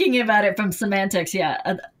I'm thinking about it from semantics.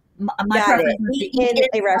 Yeah. My preference is to eat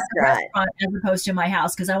in a restaurant as opposed to my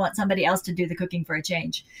house, because I want somebody else to do the cooking for a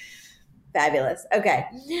change. Fabulous. Okay.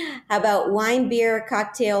 How about wine, beer,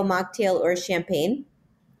 cocktail, mocktail, or champagne?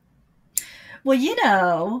 Well, you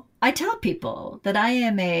know, I tell people that I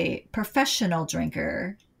am a professional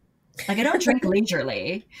drinker. Like, I don't drink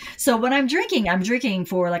leisurely. So when I'm drinking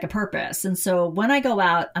for like a purpose. And so when I go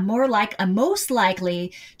out, I'm most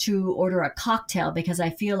likely to order a cocktail, because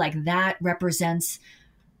I feel like that represents,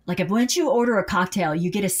 like, if once you order a cocktail, you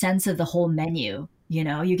get a sense of the whole menu. You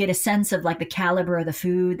know, you get a sense of like the caliber of the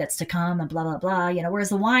food that's to come and blah, blah, blah, you know, whereas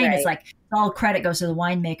the wine is like all credit goes to the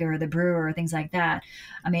winemaker or the brewer or things like that.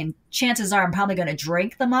 I mean, chances are I'm probably going to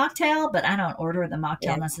drink the mocktail, but I don't order the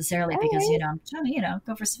mocktail necessarily because, you know, I'm trying to,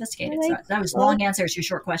 go for sophisticated. So that was long answer to your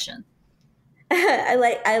short question. I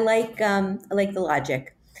like the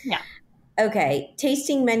logic. Yeah. Okay.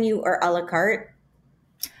 Tasting menu or a la carte?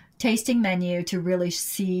 tasting menu to really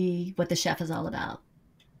see what the chef is all about.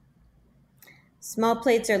 Small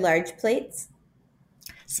plates or large plates?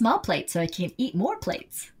 Small plates, so I can eat more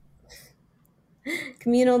plates.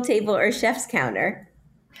 Communal table or chef's counter?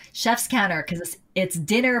 Chef's counter, because it's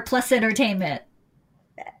dinner plus entertainment.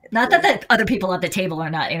 Not that the other people at the table are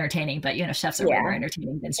not entertaining, but chefs are way more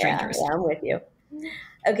entertaining than strangers. Yeah, I'm with you.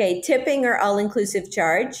 Okay, tipping or all-inclusive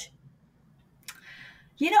charge?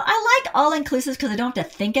 I like all-inclusive because I don't have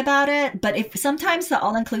to think about it. But if sometimes the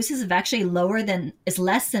all-inclusive is actually is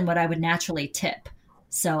less than what I would naturally tip.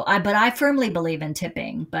 So but I firmly believe in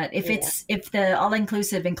tipping. But if if the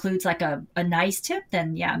all-inclusive includes like a nice tip,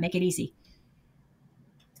 then yeah, make it easy.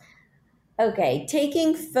 Okay,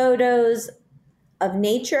 taking photos of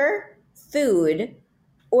nature, food,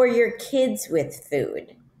 or your kids with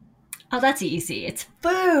food? Oh, that's easy. It's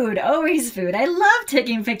food. Always food. I love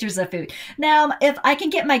taking pictures of food. Now, if I can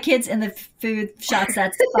get my kids in the food shots,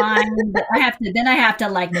 that's fine. But I have to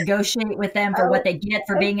like negotiate with them for what they get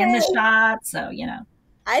for being in the shot. So,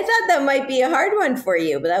 I thought that might be a hard one for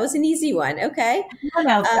you, but that was an easy one. Okay.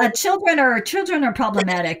 No. Children are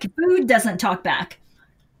problematic. Food doesn't talk back.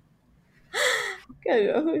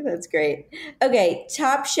 Oh, that's great. Okay.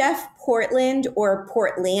 Top Chef Portland or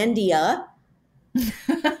Portlandia?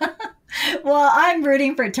 Well, I'm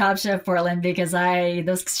rooting for Top Chef Portland because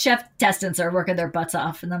those chef contestants are working their butts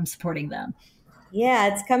off and I'm supporting them.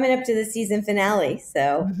 Yeah, it's coming up to the season finale.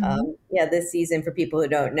 So, this season, for people who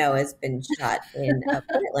don't know, has been shot in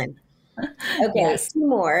Portland. Okay, yes. 2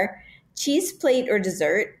 more. Cheese plate or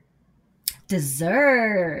dessert?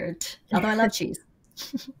 Dessert. Although I love cheese.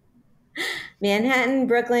 Manhattan,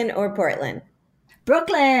 Brooklyn, or Portland?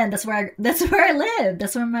 Brooklyn. That's where I live.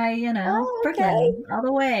 That's where my, Brooklyn, all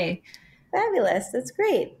the way. Fabulous. That's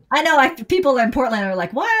great. I know people in Portland are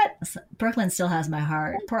like, what? Brooklyn still has my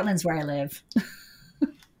heart. Portland's where I live.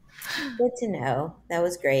 Good to know. That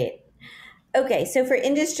was great. Okay, so for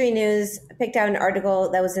industry news, I picked out an article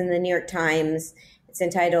that was in the New York Times. It's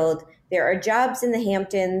entitled, "There are jobs in the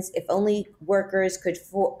Hamptons if only workers could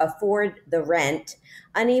afford the rent.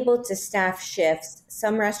 Unable to staff shifts,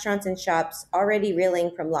 some restaurants and shops already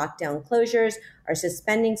reeling from lockdown closures are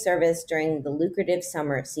suspending service during the lucrative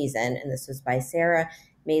summer season." And this was by Sarah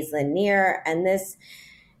Maislin-Neer. And this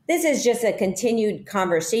is just a continued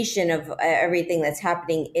conversation of everything that's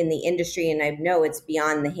happening in the industry. And I know it's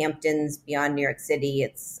beyond the Hamptons, beyond New York City.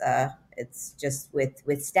 It's just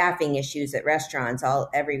with staffing issues at restaurants.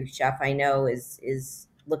 Every chef I know is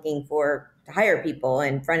looking to hire people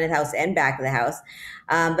in front of the house and back of the house.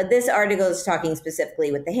 But this article is talking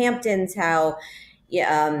specifically with the Hamptons, how,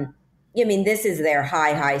 this is their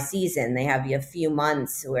high season. They have a few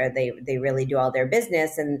months where they really do all their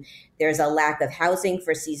business, and there's a lack of housing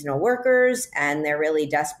for seasonal workers, and they're really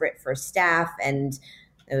desperate for staff. And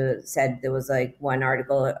said there was like one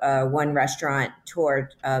article, one restaurant tour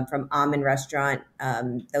from Almond Restaurant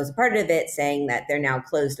that was a part of it, saying that they're now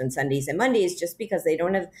closed on Sundays and Mondays just because they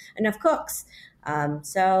don't have enough cooks.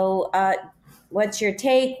 So what's your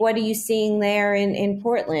take? What are you seeing there in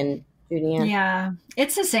Portland, Julianne? Yeah,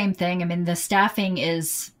 it's the same thing. I mean, the staffing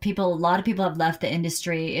is a lot of people have left the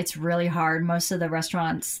industry. It's really hard. Most of the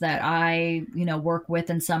restaurants that I, work with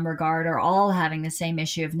in some regard are all having the same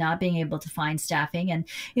issue of not being able to find staffing. And,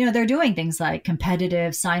 they're doing things like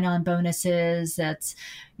competitive sign-on bonuses. That's,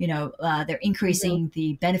 they're increasing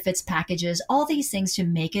the benefits packages, all these things to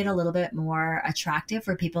make it a little bit more attractive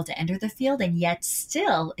for people to enter the field. And yet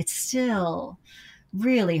it's still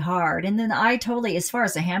really hard. And then as far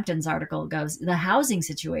as the Hamptons article goes, the housing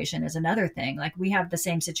situation is another thing. Like we have the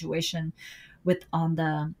same situation on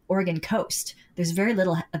the Oregon coast. There's very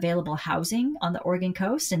little available housing on the Oregon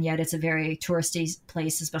coast, and yet it's a very touristy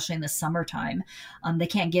place, especially in the summertime. They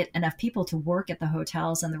can't get enough people to work at the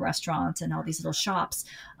hotels and the restaurants and all these little shops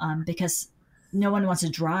because no one wants to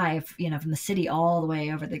drive, from the city all the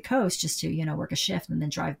way over the coast just to, work a shift and then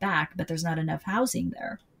drive back. But there's not enough housing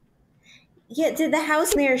there. Yeah, did the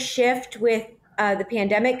housing there shift with the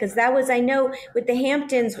pandemic? Because that was, I know, with the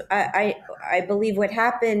Hamptons, I believe what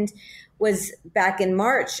happened was back in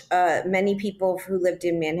March, many people who lived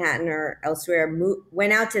in Manhattan or elsewhere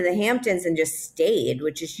went out to the Hamptons and just stayed,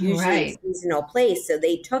 which is usually a seasonal place. So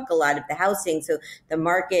they took a lot of the housing. So the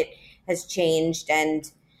market has changed.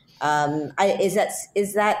 And is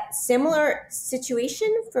that similar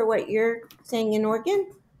situation for what you're saying in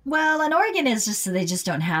Oregon? Well, in Oregon is they just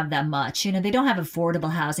don't have that much. They don't have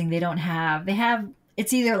affordable housing. They have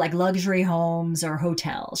it's either like luxury homes or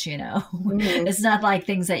hotels, Mm-hmm. It's not like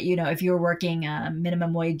things that, if you're working a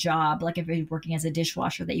minimum wage job, like if you're working as a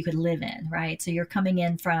dishwasher that you could live in, right? So you're coming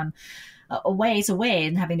in from a ways away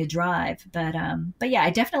and having to drive. But yeah,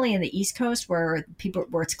 definitely in the East Coast where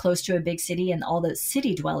it's close to a big city and all the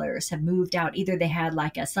city dwellers have moved out. Either they had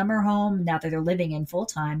like a summer home now that they're living in full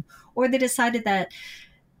time, or they decided that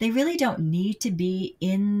they really don't need to be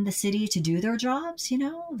in the city to do their jobs.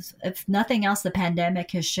 If nothing else, the pandemic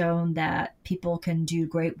has shown that people can do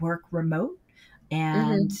great work remote.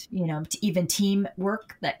 And, even team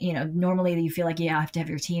work that, normally you feel like you have to have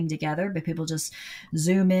your team together, but people just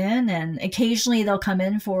Zoom in, and occasionally they'll come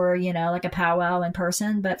in for, like a powwow in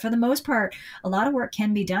person. But for the most part, a lot of work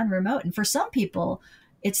can be done remote. And for some people,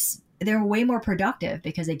 they're way more productive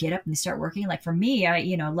because they get up and they start working. Like for me,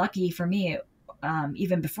 lucky for me,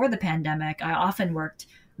 even before the pandemic, I often worked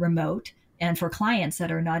remote and for clients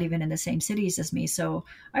that are not even in the same cities as me. So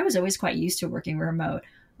I was always quite used to working remote.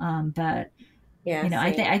 But yeah,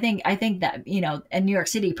 I think that, in New York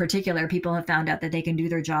City in particular, people have found out that they can do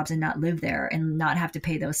their jobs and not live there and not have to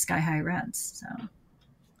pay those sky high rents. So.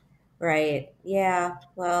 Right. Yeah.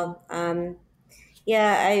 Well,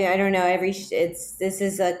 I don't know. This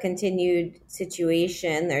is a continued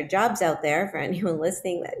situation. There are jobs out there for anyone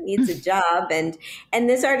listening that needs a job, and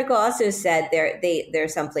this article also said there are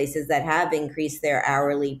some places that have increased their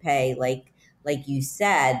hourly pay, like you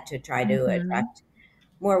said, to try to attract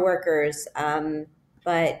more workers.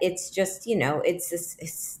 But it's just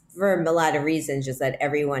it's for a lot of reasons, just that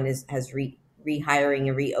everyone has rehiring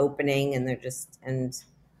and reopening, and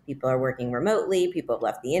people are working remotely. People have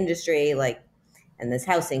left the industry, and this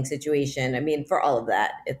housing situation. I mean, for all of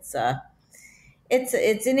that, it's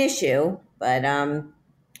an issue, but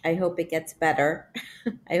I hope it gets better.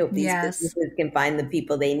 I hope these businesses can find the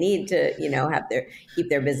people they need to, keep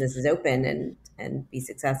their businesses open and be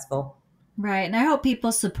successful. Right. And I hope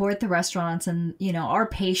people support the restaurants and, are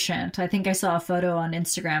patient. I think I saw a photo on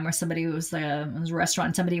Instagram where somebody was it was a restaurant,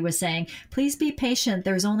 and somebody was saying, please be patient.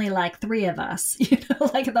 There's only like 3 of us,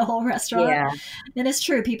 like the whole restaurant. Yeah. And it's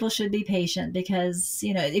true. People should be patient because,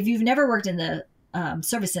 if you've never worked in the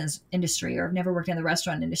services industry or have never worked in the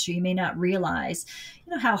restaurant industry, you may not realize,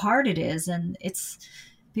 how hard it is. And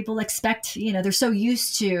people expect, they're so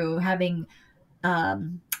used to having,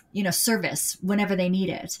 service whenever they need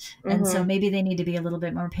it. And so maybe they need to be a little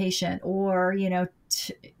bit more patient or,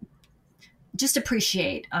 just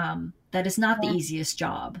appreciate that it's not the easiest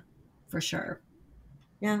job for sure.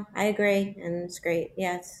 No, I agree. And it's great.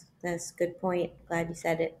 Yes, that's a good point. Glad you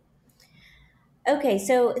said it. Okay,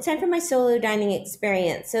 so it's time for my solo dining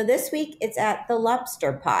experience. So this week it's at the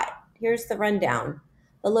Lobster Pot. Here's the rundown.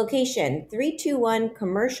 The location, 321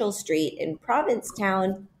 Commercial Street in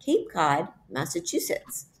Provincetown, Cape Cod,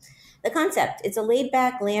 Massachusetts. The concept, it's a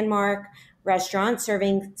laid-back landmark restaurant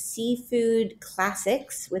serving seafood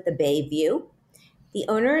classics with a bay view. The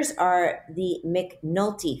owners are the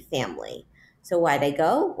McNulty family. So why'd I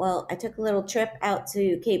go? Well, I took a little trip out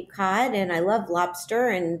to Cape Cod, and I love lobster,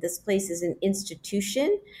 and this place is an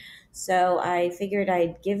institution. So I figured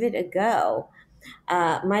I'd give it a go.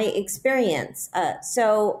 My experience.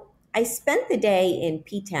 So I spent the day in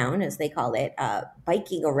P-Town, as they call it,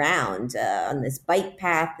 biking around on this bike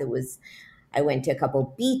path. I went to a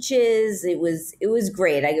couple beaches. It was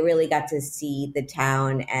great. I really got to see the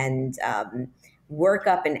town and work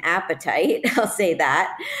up an appetite. I'll say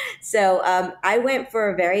that. So I went for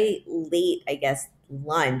a very late, I guess,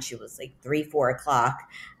 lunch. It was like 3-4 o'clock.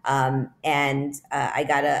 And I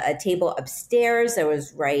got a table upstairs that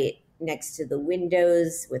was right next to the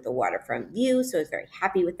windows with a waterfront view. So I was very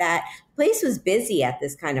happy with that. The place was busy at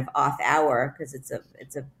this kind of off hour because it's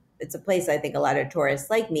a place I think a lot of tourists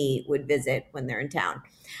like me would visit when they're in town.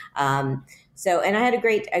 And I had a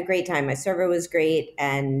great time. My server was great,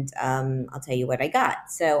 and I'll tell you what I got.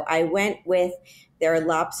 So I went with their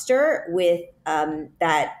lobster with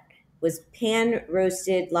that was pan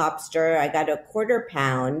roasted lobster. I got a 1/4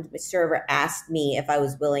 pound. My server asked me if I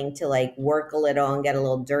was willing to work a little and get a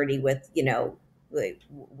little dirty with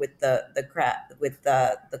with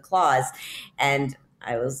the claws, and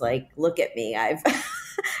I was like, look at me, I've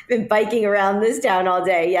been biking around this town all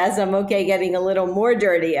day. Yes, I'm okay getting a little more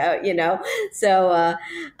dirty, So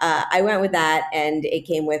I went with that, and it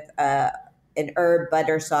came with an herb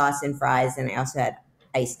butter sauce and fries, and I also had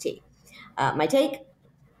iced tea. My take.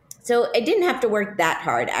 So I didn't have to work that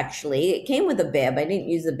hard, actually. It came with a bib. I didn't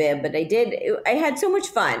use the bib, but I did. I had so much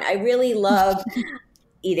fun. I really love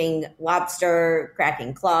eating lobster,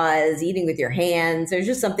 cracking claws, eating with your hands. There's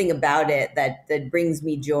just something about it that brings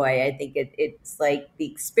me joy. I think it's like the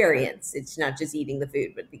experience. It's not just eating the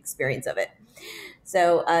food, but the experience of it.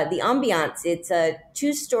 So the ambiance, it's a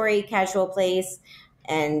 2-story casual place,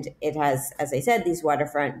 and it has, as I said, these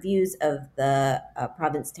waterfront views of the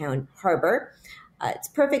Provincetown Harbor. It's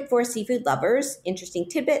perfect for seafood lovers. Interesting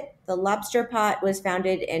tidbit, the Lobster Pot was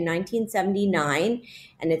founded in 1979,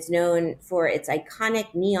 and it's known for its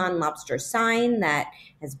iconic neon lobster sign that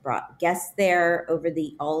has brought guests there over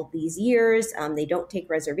all these years. They don't take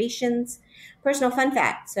reservations. Personal fun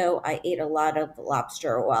fact, so I ate a lot of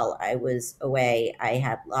lobster while I was away. I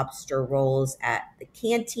had lobster rolls at the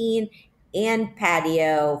canteen and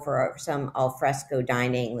patio for some al fresco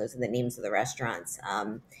dining. Those are the names of the restaurants.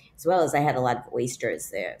 As well as I had a lot of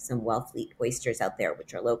oysters there, some Wellfleet oysters out there,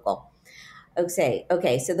 which are local. Okay,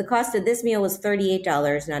 so the cost of this meal was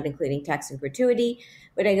 $38, not including tax and gratuity.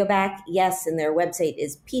 Would I go back? Yes, and their website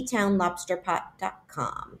is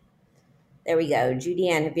ptownlobsterpot.com. There we go. Judy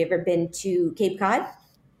Ann, have you ever been to Cape Cod?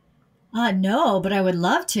 No, but I would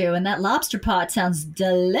love to. And that lobster pot sounds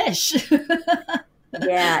delish.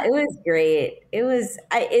 Yeah, it was great. It was,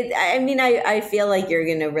 I feel like you're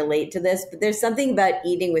going to relate to this, but there's something about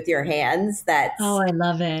eating with your hands that's. Oh, I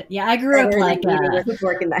love it. Yeah, I grew up like eating with a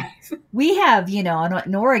fork and knife. We have, in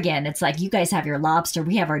Oregon, it's like you guys have your lobster,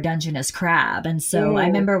 we have our Dungeness crab. And so I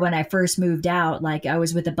remember when I first moved out, like I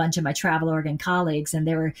was with a bunch of my Travel Oregon colleagues and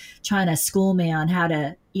they were trying to school me on how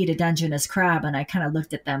to eat a Dungeness crab. And I kind of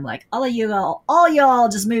looked at them like, all y'all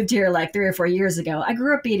just moved here like 3 or 4 years ago. I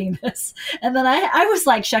grew up eating this. And then I was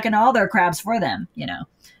like shucking all their crabs for them.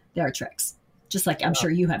 There are tricks. Just like I'm sure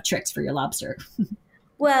you have tricks for your lobster.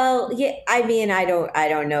 Well, yeah, I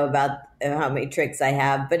don't know about how many tricks I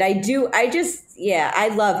have, but I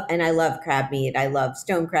love crab meat. I love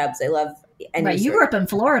stone crabs. I love right. You grew up in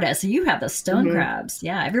Florida, so you have the stone crabs.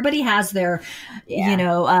 Yeah. Everybody has their,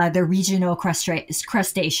 their regional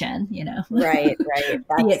crustacean, Right.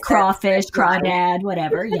 Be it crawfish, crawdad,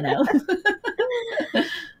 whatever,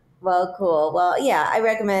 Well, cool. Well, yeah, I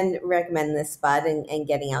recommend this spot and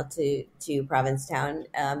getting out to Provincetown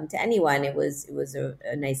to anyone. It was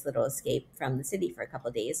a nice little escape from the city for a couple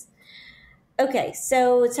of days. Okay,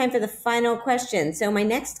 so it's time for the final question. So my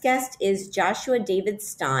next guest is Joshua David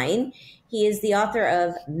Stein. He is the author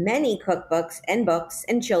of many cookbooks and books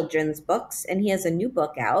and children's books, and he has a new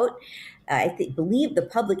book out. I believe the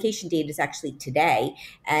publication date is actually today,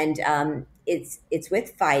 and it's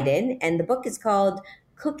with Phaidon, and the book is called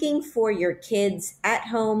Cooking for Your Kids at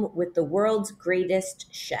Home with the World's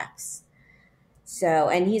Greatest Chefs. So,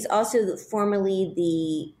 and he's also formerly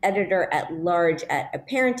the editor-at-large at a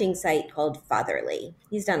parenting site called Fatherly.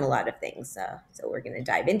 He's done a lot of things, so we're going to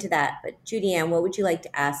dive into that. But Judy Ann, what would you like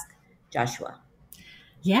to ask Joshua?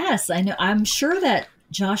 Yes, I know. I'm sure that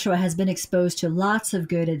Joshua has been exposed to lots of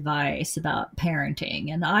good advice about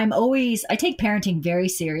parenting. And I take parenting very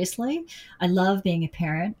seriously. I love being a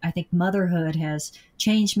parent. I think motherhood has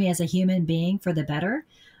changed me as a human being for the better.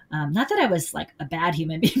 Not that I was like a bad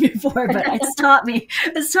human being before, but it's taught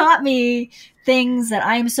me things that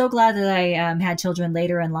I am so glad that I had children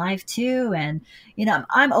later in life too. And,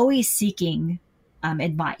 I'm always seeking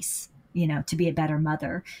advice, to be a better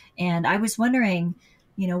mother. And I was wondering,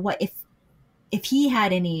 what if he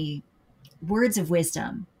had any words of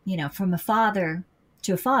wisdom, from a father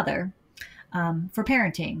to a father for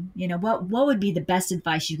parenting, what would be the best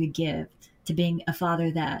advice you could give to being a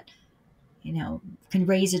father that, can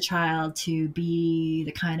raise a child to be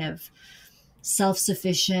the kind of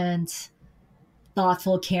self-sufficient,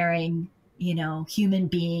 thoughtful, caring, human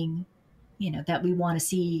being, that we want to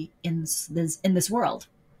see in this world.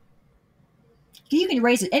 You can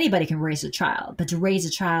anybody can raise a child, but to raise a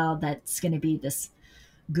child that's going to be this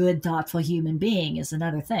good, thoughtful human being is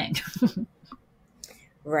another thing.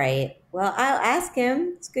 Right. Well, I'll ask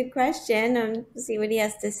him. It's a good question. See what he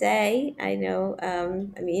has to say. I know.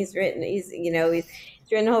 He's written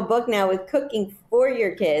a whole book now with cooking for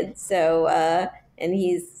your kids. So, and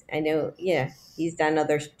he's done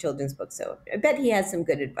other children's books. So I bet he has some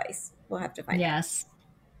good advice. We'll have to find out.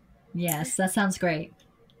 Yes, that sounds great.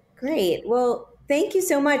 Great. Well, thank you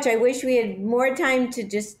so much. I wish we had more time to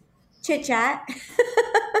just chit chat.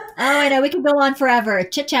 Oh, I know. We could go on forever.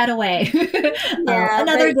 Chit chat away.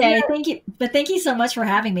 Another day. Thank you. But thank you so much for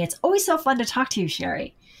having me. It's always so fun to talk to you,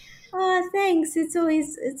 Sherry. Oh, thanks. It's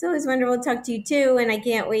always wonderful to talk to you too. And I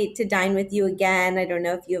can't wait to dine with you again. I don't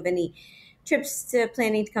know if you have any trips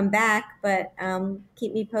planning to come back, but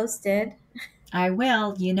keep me posted. I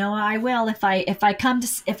will. I will. If I come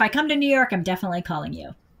to New York, I'm definitely calling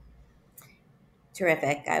you.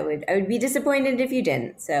 terrific. I would be disappointed if you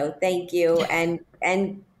didn't. So thank you, and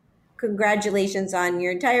congratulations on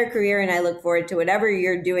your entire career. And I look forward to whatever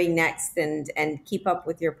you're doing next, and keep up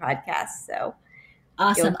with your podcast. So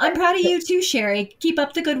awesome. I'm proud of you too, Sherry. Keep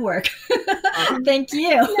up the good work. Thank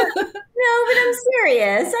you. No, but I'm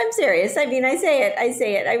serious. I mean, I say it.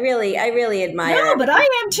 I really admire. No, but I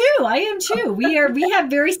am too. We have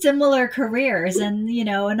very similar careers, and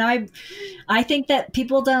I think that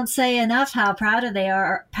people don't say enough how proud they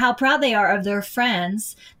are of their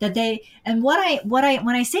friends that they, and when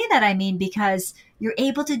I say that, I mean, because you're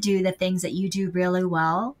able to do the things that you do really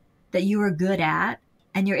well, that you are good at,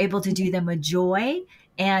 and you're able to do them with joy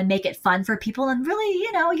and make it fun for people. And really,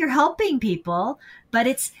 you're helping people. But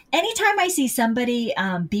it's anytime I see somebody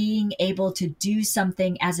being able to do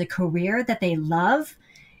something as a career that they love,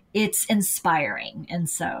 it's inspiring. And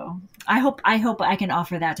so I hope I can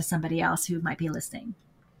offer that to somebody else who might be listening.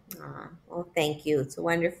 Well, thank you. It's a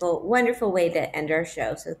wonderful, wonderful way to end our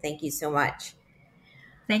show. So thank you so much.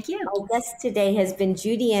 Thank you. Our guest today has been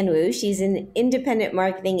Judy-Ann Wu. She's an independent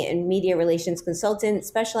marketing and media relations consultant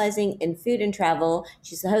specializing in food and travel.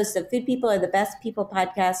 She's the host of Food People Are the Best People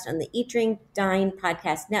podcast on the Eat, Drink, Dine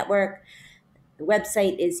podcast network. The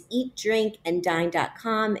website is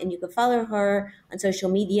eatdrinkandDine.com, and you can follow her on social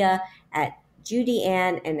media at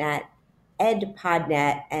Judy-Ann and at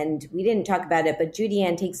EdPodNet. And we didn't talk about it, but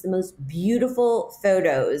Judy-Ann takes the most beautiful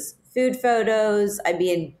photos, food photos. I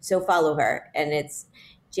mean, so follow her, and it's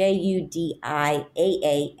JUDIAANN.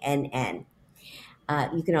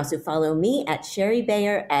 You can also follow me at Sherry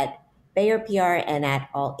Bayer, at Bayer PR, and at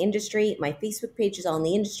All Industry. My Facebook page is All in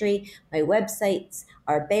the Industry. My websites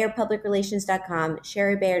are BayerPublicRelations.com,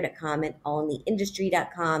 SherryBayer.com, and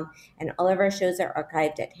AllInTheIndustry.com. And all of our shows are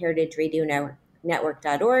archived at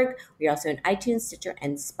HeritageRadioNetwork.org. We're also on iTunes, Stitcher,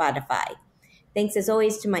 and Spotify. Thanks as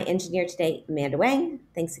always to my engineer today, Amanda Wang.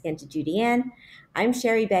 Thanks again to Judy-Ann. I'm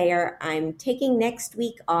Sherry Bayer. I'm taking next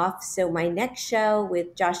week off, so my next show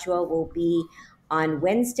with Joshua will be on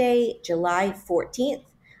Wednesday, July 14th.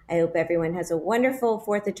 I hope everyone has a wonderful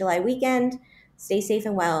 4th of July weekend. Stay safe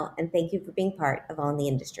and well, and thank you for being part of All in the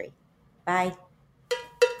Industry. Bye.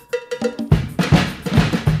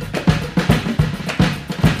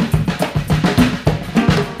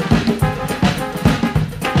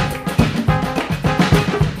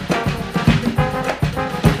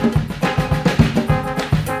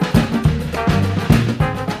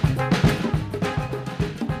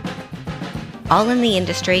 All in the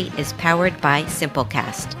Industry is powered by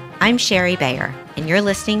Simplecast. I'm Sherry Bayer, and you're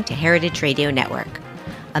listening to Heritage Radio Network,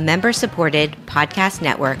 a member-supported podcast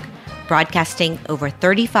network broadcasting over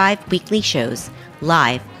 35 weekly shows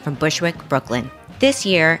live from Bushwick, Brooklyn. This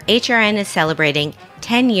year, HRN is celebrating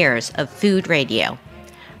 10 years of food radio.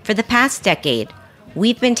 For the past decade,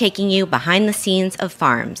 we've been taking you behind the scenes of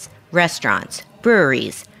farms, restaurants,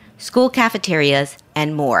 breweries, school cafeterias,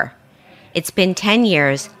 and more. It's been 10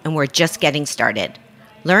 years, and we're just getting started.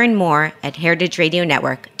 Learn more at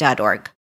heritageradionetwork.org.